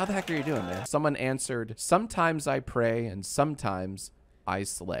 Psychic, how the heck are you doing, man? Someone answered, sometimes I pray and sometimes I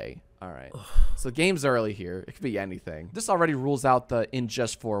slay. All right. So the game's early here. It could be anything. This already rules out the in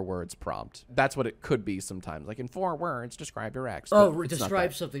just 4 words prompt. That's what it could be sometimes. Like in 4 words, describe your ex. Oh,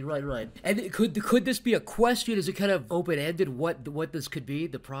 describe something. Right. And could this be a question? Is it kind of open-ended what this could be,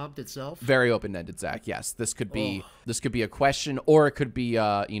 the prompt itself? Very open-ended, Zach. Yes. This could be a question, or it could be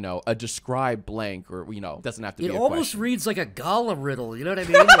a describe blank, or it doesn't have to be a question. It almost reads like a Gollum riddle, you know what I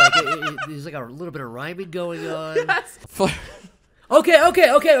mean? Like there's like a little bit of rhyming going on. Yes.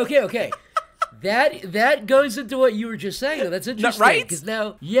 Okay. That goes into what you were just saying, though. That's interesting. Right? Because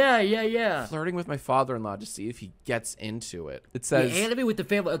now, yeah. Flirting with my father-in-law to see if he gets into it. It says anime with the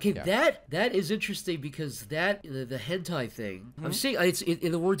family. Okay, yeah. that is interesting because the hentai thing. I'm seeing it's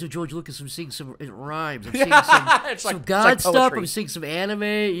in the words of George Lucas. I'm seeing some rhymes. I'm seeing some god stuff. I'm seeing some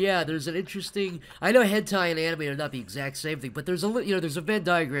anime. Yeah, there's an interesting. I know hentai and anime are not the exact same thing, but there's there's a Venn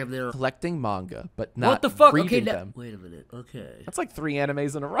diagram there. Collecting manga, but not what the fuck? reading Okay, them. Wait a minute. Okay, that's like 3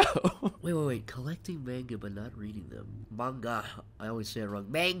 animes in a row. Wait. Collecting manga but not reading them. Manga. I always say it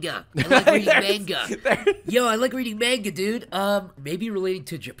wrong. Manga. I like reading manga. Yo, I like reading manga, dude. Maybe relating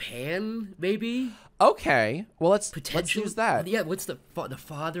to Japan, maybe? Okay. Well, let's use that. Yeah, what's the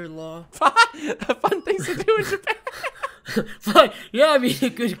father-in-law? The fun things to do in Japan. Yeah, I mean,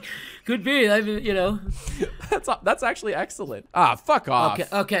 it could be. I mean, That's actually excellent. Ah, fuck off.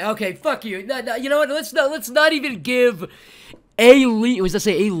 Okay. Fuck you. No, you know what? Let's not even give a leaf. Was that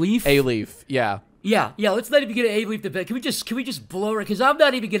say a leaf? A leaf. Yeah. Yeah. Let's not even get an A-leaf to bed. Can we just blow her? Because I'm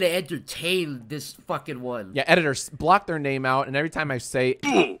not even gonna entertain this fucking one. Yeah, editors, block their name out, and every time I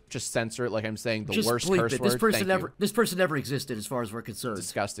say, just censor it like I'm saying the worst curse word. This person never existed, as far as we're concerned.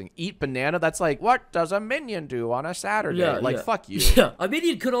 Disgusting. Eat banana. That's like, what does a minion do on a Saturday? Yeah, fuck you. Yeah, a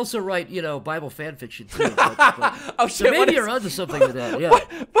minion could also write, Bible fan fiction too. But oh shit! So maybe you're onto something with that. Yeah.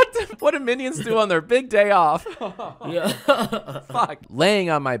 What do minions do on their big day off? Yeah. Fuck.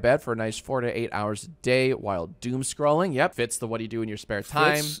 Laying on my bed for a nice 4 to 8 hours a day while doom scrolling. Yep. Fits the what do you do in your spare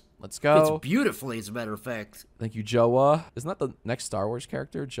time. Let's go. Fits beautifully, as a matter of fact. Thank you, Joa. Isn't that the next Star Wars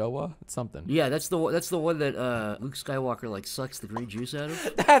character, Joa? It's something. Yeah, that's the one that Luke Skywalker sucks the green juice out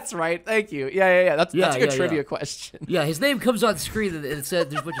of. That's right. Thank you. Yeah. That's a good trivia question. Yeah, his name comes on screen and it said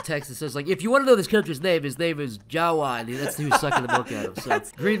there's a bunch of text that says if you want to know this character's name, his name is Jawa, and that's who's sucking the milk out of him. So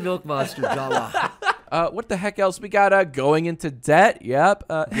Green Milk Monster Jawa. What the heck else we got? Going into debt. Yep.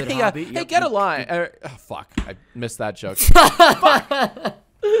 Hey, get a line. Fuck, I missed that joke. Fuck.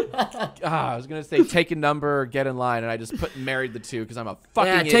 I was gonna say take a number, get in line, and I just married the two because I'm a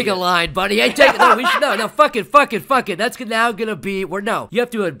fucking idiot. Take a line, buddy. Hey, no, fuck it. That's now gonna be you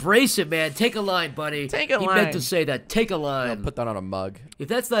have to embrace it, man. Take a line, buddy. Take a line. He meant to say that. Take a line. I'll put that on a mug. If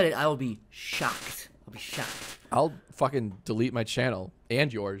that's not it, I will be shocked. I'll fucking delete my channel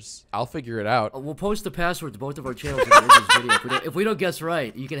and yours. I'll figure it out. We'll post the password to both of our channels in the end of this video. If we don't guess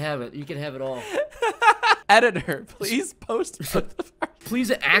right, you can have it. You can have it all. Editor, please post. Please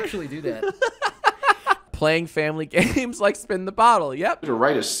actually do that. Playing family games like spin the bottle. Yep. To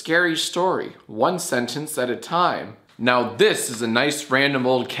write a scary story, 1 sentence at a time. Now this is a nice random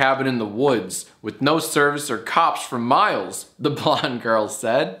old cabin in the woods with no service or cops for miles, the blonde girl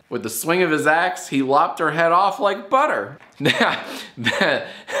said. With the swing of his axe, he lopped her head off like butter.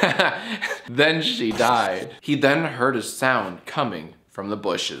 Then she died. He then heard a sound coming from the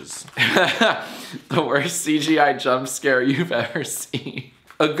bushes. The worst CGI jump scare you've ever seen.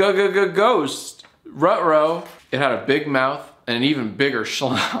 A ghost. Ruh-roh. It had a big mouth and an even bigger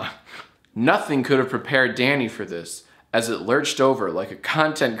schlong. Nothing could have prepared Danny for this, as it lurched over like a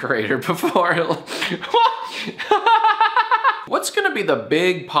content creator before it. What's gonna be the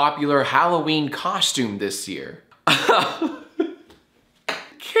big popular Halloween costume this year? King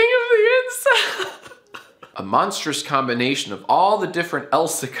of the Incel. A monstrous combination of all the different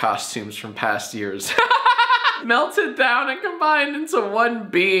Elsa costumes from past years. Melted down and combined into one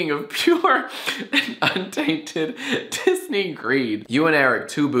being of pure and untainted Disney greed. You and Eric,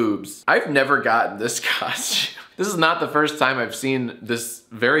 two boobs. I've never gotten this costume. This is not the first time I've seen this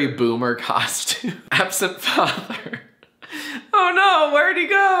very boomer costume. Absent father. Oh no, where'd he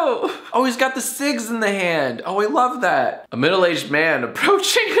go? Oh, he's got the cigs in the hand. Oh, I love that. A middle-aged man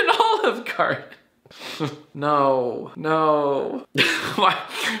approaching an Olive Garden. No, no.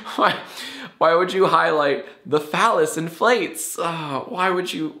 Why would you highlight the phallus inflates? Oh, why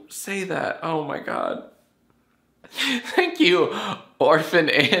would you say that? Oh my God. Thank you, Orphan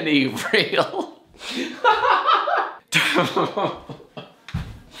Annie Real.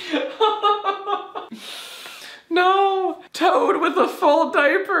 No, Toad with a full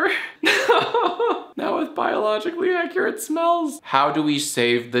diaper. No, now with biologically accurate smells. How do we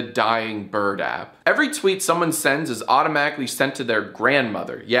save the dying bird app? Every tweet someone sends is automatically sent to their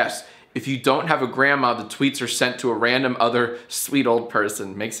grandmother. Yes, if you don't have a grandma, the tweets are sent to a random other sweet old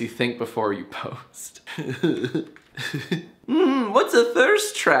person. Makes you think before you post. What's a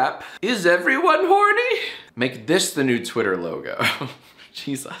thirst trap? Is everyone horny? Make this the new Twitter logo.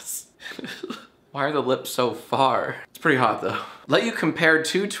 Jesus. Why are the lips so far? It's pretty hot though. Let you compare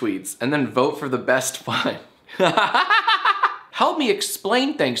two tweets and then vote for the best one. Help me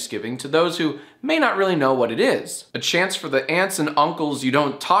explain Thanksgiving to those who may not really know what it is. A chance for the aunts and uncles you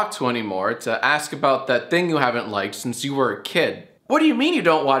don't talk to anymore to ask about that thing you haven't liked since you were a kid. What do you mean you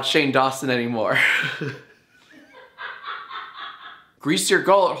don't watch Shane Dawson anymore? Grease your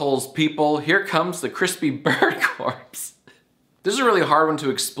gullet holes, people. Here comes the crispy bird corpse. This is a really hard one to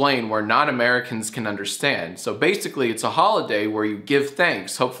explain where non-Americans can understand. So basically it's a holiday where you give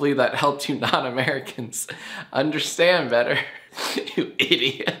thanks. Hopefully that helped you non-Americans understand better. You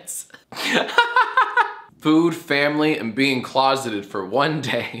idiots. Food, family, and being closeted for one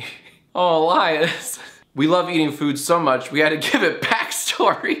day. Oh, Elias. We love eating food so much we had to give it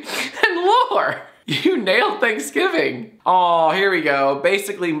backstory and lore. You nailed Thanksgiving. Oh, here we go.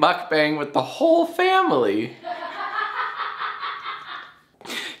 Basically mukbang with the whole family.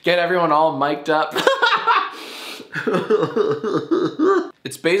 Get everyone all mic'd up.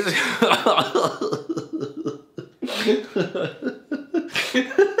 It's basically...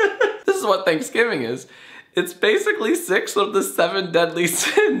 This is what Thanksgiving is. It's basically 6 of the 7 deadly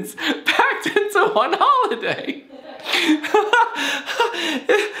sins packed into one holiday.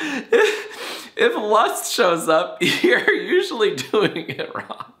 If lust shows up, you're usually doing it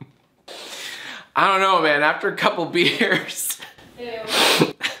wrong. I don't know, man. After a couple beers...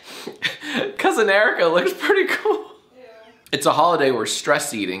 Cousin Erica looks pretty cool. Ew. It's a holiday where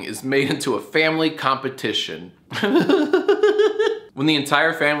stress eating is made into a family competition. When the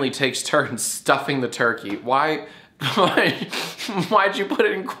entire family takes turns stuffing the turkey. Why'd you put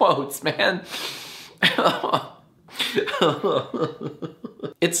it in quotes, man?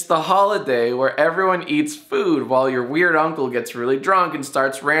 It's the holiday where everyone eats food while your weird uncle gets really drunk and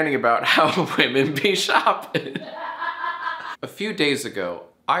starts ranting about how women be shopping. A few days ago,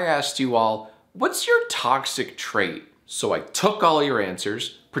 I asked you all, what's your toxic trait? So I took all your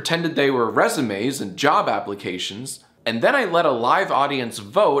answers, pretended they were resumes and job applications, and then I let a live audience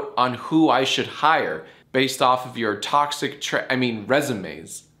vote on who I should hire based off of your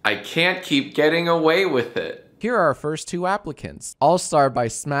resumes. I can't keep getting away with it. Here are our first 2 applicants. All Star by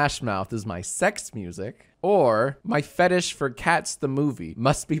Smash Mouth is my sex music, or my fetish for Cats the movie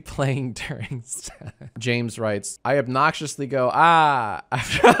must be playing during sex. James writes, I obnoxiously go, ah.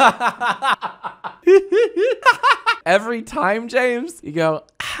 Every time, James, you go,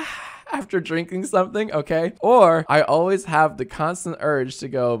 ah. After drinking something, okay? Or I always have the constant urge to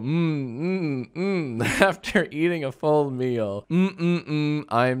go, after eating a full meal.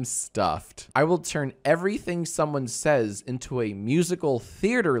 I'm stuffed. I will turn everything someone says into a musical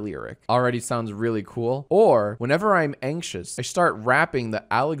theater lyric. Already sounds really cool. Or whenever I'm anxious, I start rapping the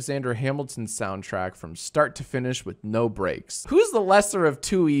Alexander Hamilton soundtrack from start to finish with no breaks. Who's the lesser of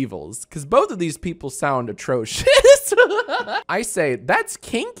 2 evils? Because both of these people sound atrocious. I say, that's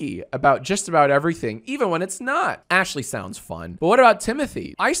kinky about just about everything, even when it's not. Ashley sounds fun. But what about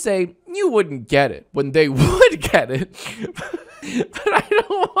Timothy? I say, you wouldn't get it when they would get it. But I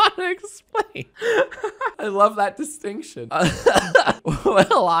don't want to explain. I love that distinction.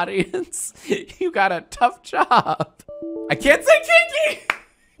 Well, audience, you got a tough job. I can't say kinky.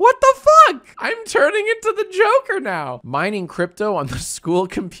 What the fuck? I'm turning into the Joker now. Mining crypto on the school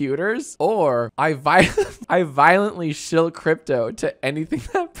computers, or I violently shill crypto to anything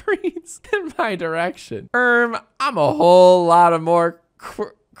that breathes in my direction. I'm a whole lot of more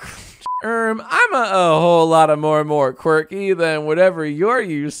I'm a whole lot of more quirky than whatever you're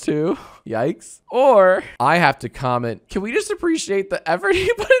used to. Yikes. Or I have to comment, can we just appreciate the effort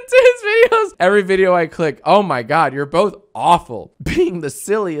he put into his videos? Every video I click, oh my God, you're both awful. Being the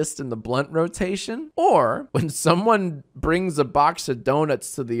silliest in the blunt rotation. Or when someone brings a box of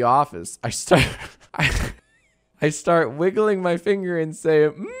donuts to the office, I start wiggling my finger and say,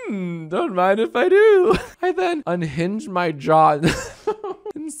 don't mind if I do. I then unhinge my jaw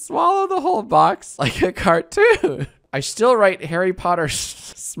and swallow the whole box like a cartoon. I still write Harry Potter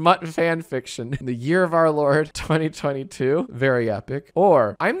smut fan fiction in the year of our Lord 2022. Very epic.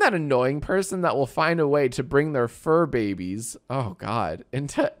 Or I'm that annoying person that will find a way to bring their fur babies, oh God,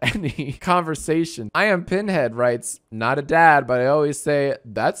 into any conversation. I Am Pinhead writes, not a dad, but I always say,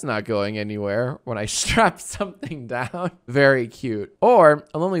 that's not going anywhere when I strap something down. Very cute. Or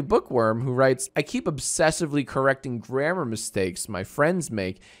a lonely bookworm who writes, I keep obsessively correcting grammar mistakes my friends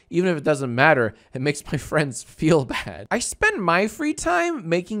make. Even if it doesn't matter, it makes my friends feel bad. I spend my free time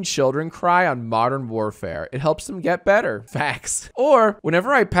making children cry on Modern Warfare. It helps them get better. Facts. Or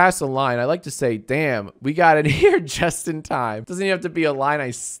whenever I pass a line, I like to say, damn, we got it here just in time. Doesn't even have to be a line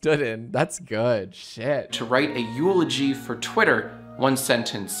I stood in. That's good. Shit. To write a eulogy for Twitter, one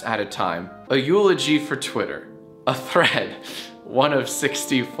sentence at a time. A eulogy for Twitter. A thread. One of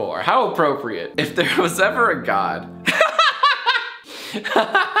 64. How appropriate. If there was ever a God,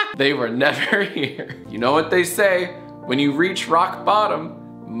 they were never here. You know what they say, when you reach rock bottom,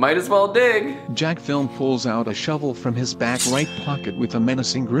 might as well dig. jacksfilms pulls out a shovel from his back right pocket with a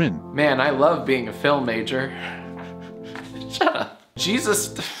menacing grin. Man, I love being a film major. Shut up.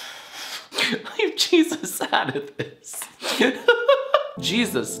 Jesus, leave Jesus out of this.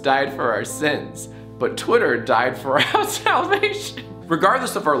 Jesus died for our sins, but Twitter died for our salvation.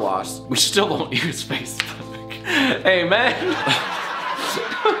 Regardless of our loss, we still won't use Facebook. Amen.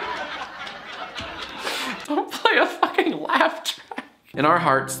 Don't play a fucking laugh track. In our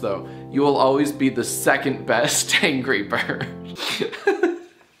hearts, though, you will always be the second best Angry Bird.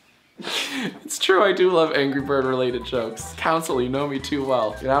 It's true, I do love Angry Bird related jokes. Counsel, you know me too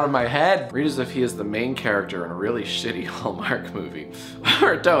well. Get out of my head. Read as if he is the main character in a really shitty Hallmark movie.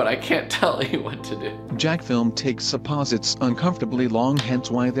 Or don't, I can't tell you what to do. jacksfilms takes supposits uncomfortably long,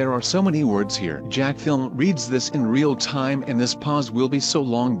 hence why there are so many words here. jacksfilms reads this in real time, and this pause will be so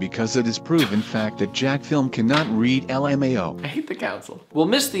long because it is proven fact that jacksfilms cannot read LMAO. I hate the council. We'll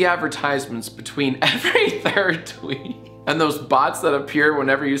miss the advertisements between every third tweet. And those bots that appeared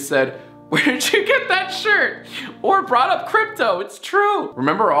whenever you said, where did you get that shirt? Or brought up crypto, it's true.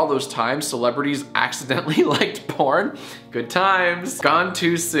 Remember all those times celebrities accidentally liked porn? Good times. Gone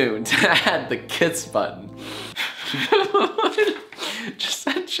too soon to add the kiss button. Just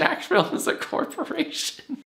said jacksfilms is a corporation.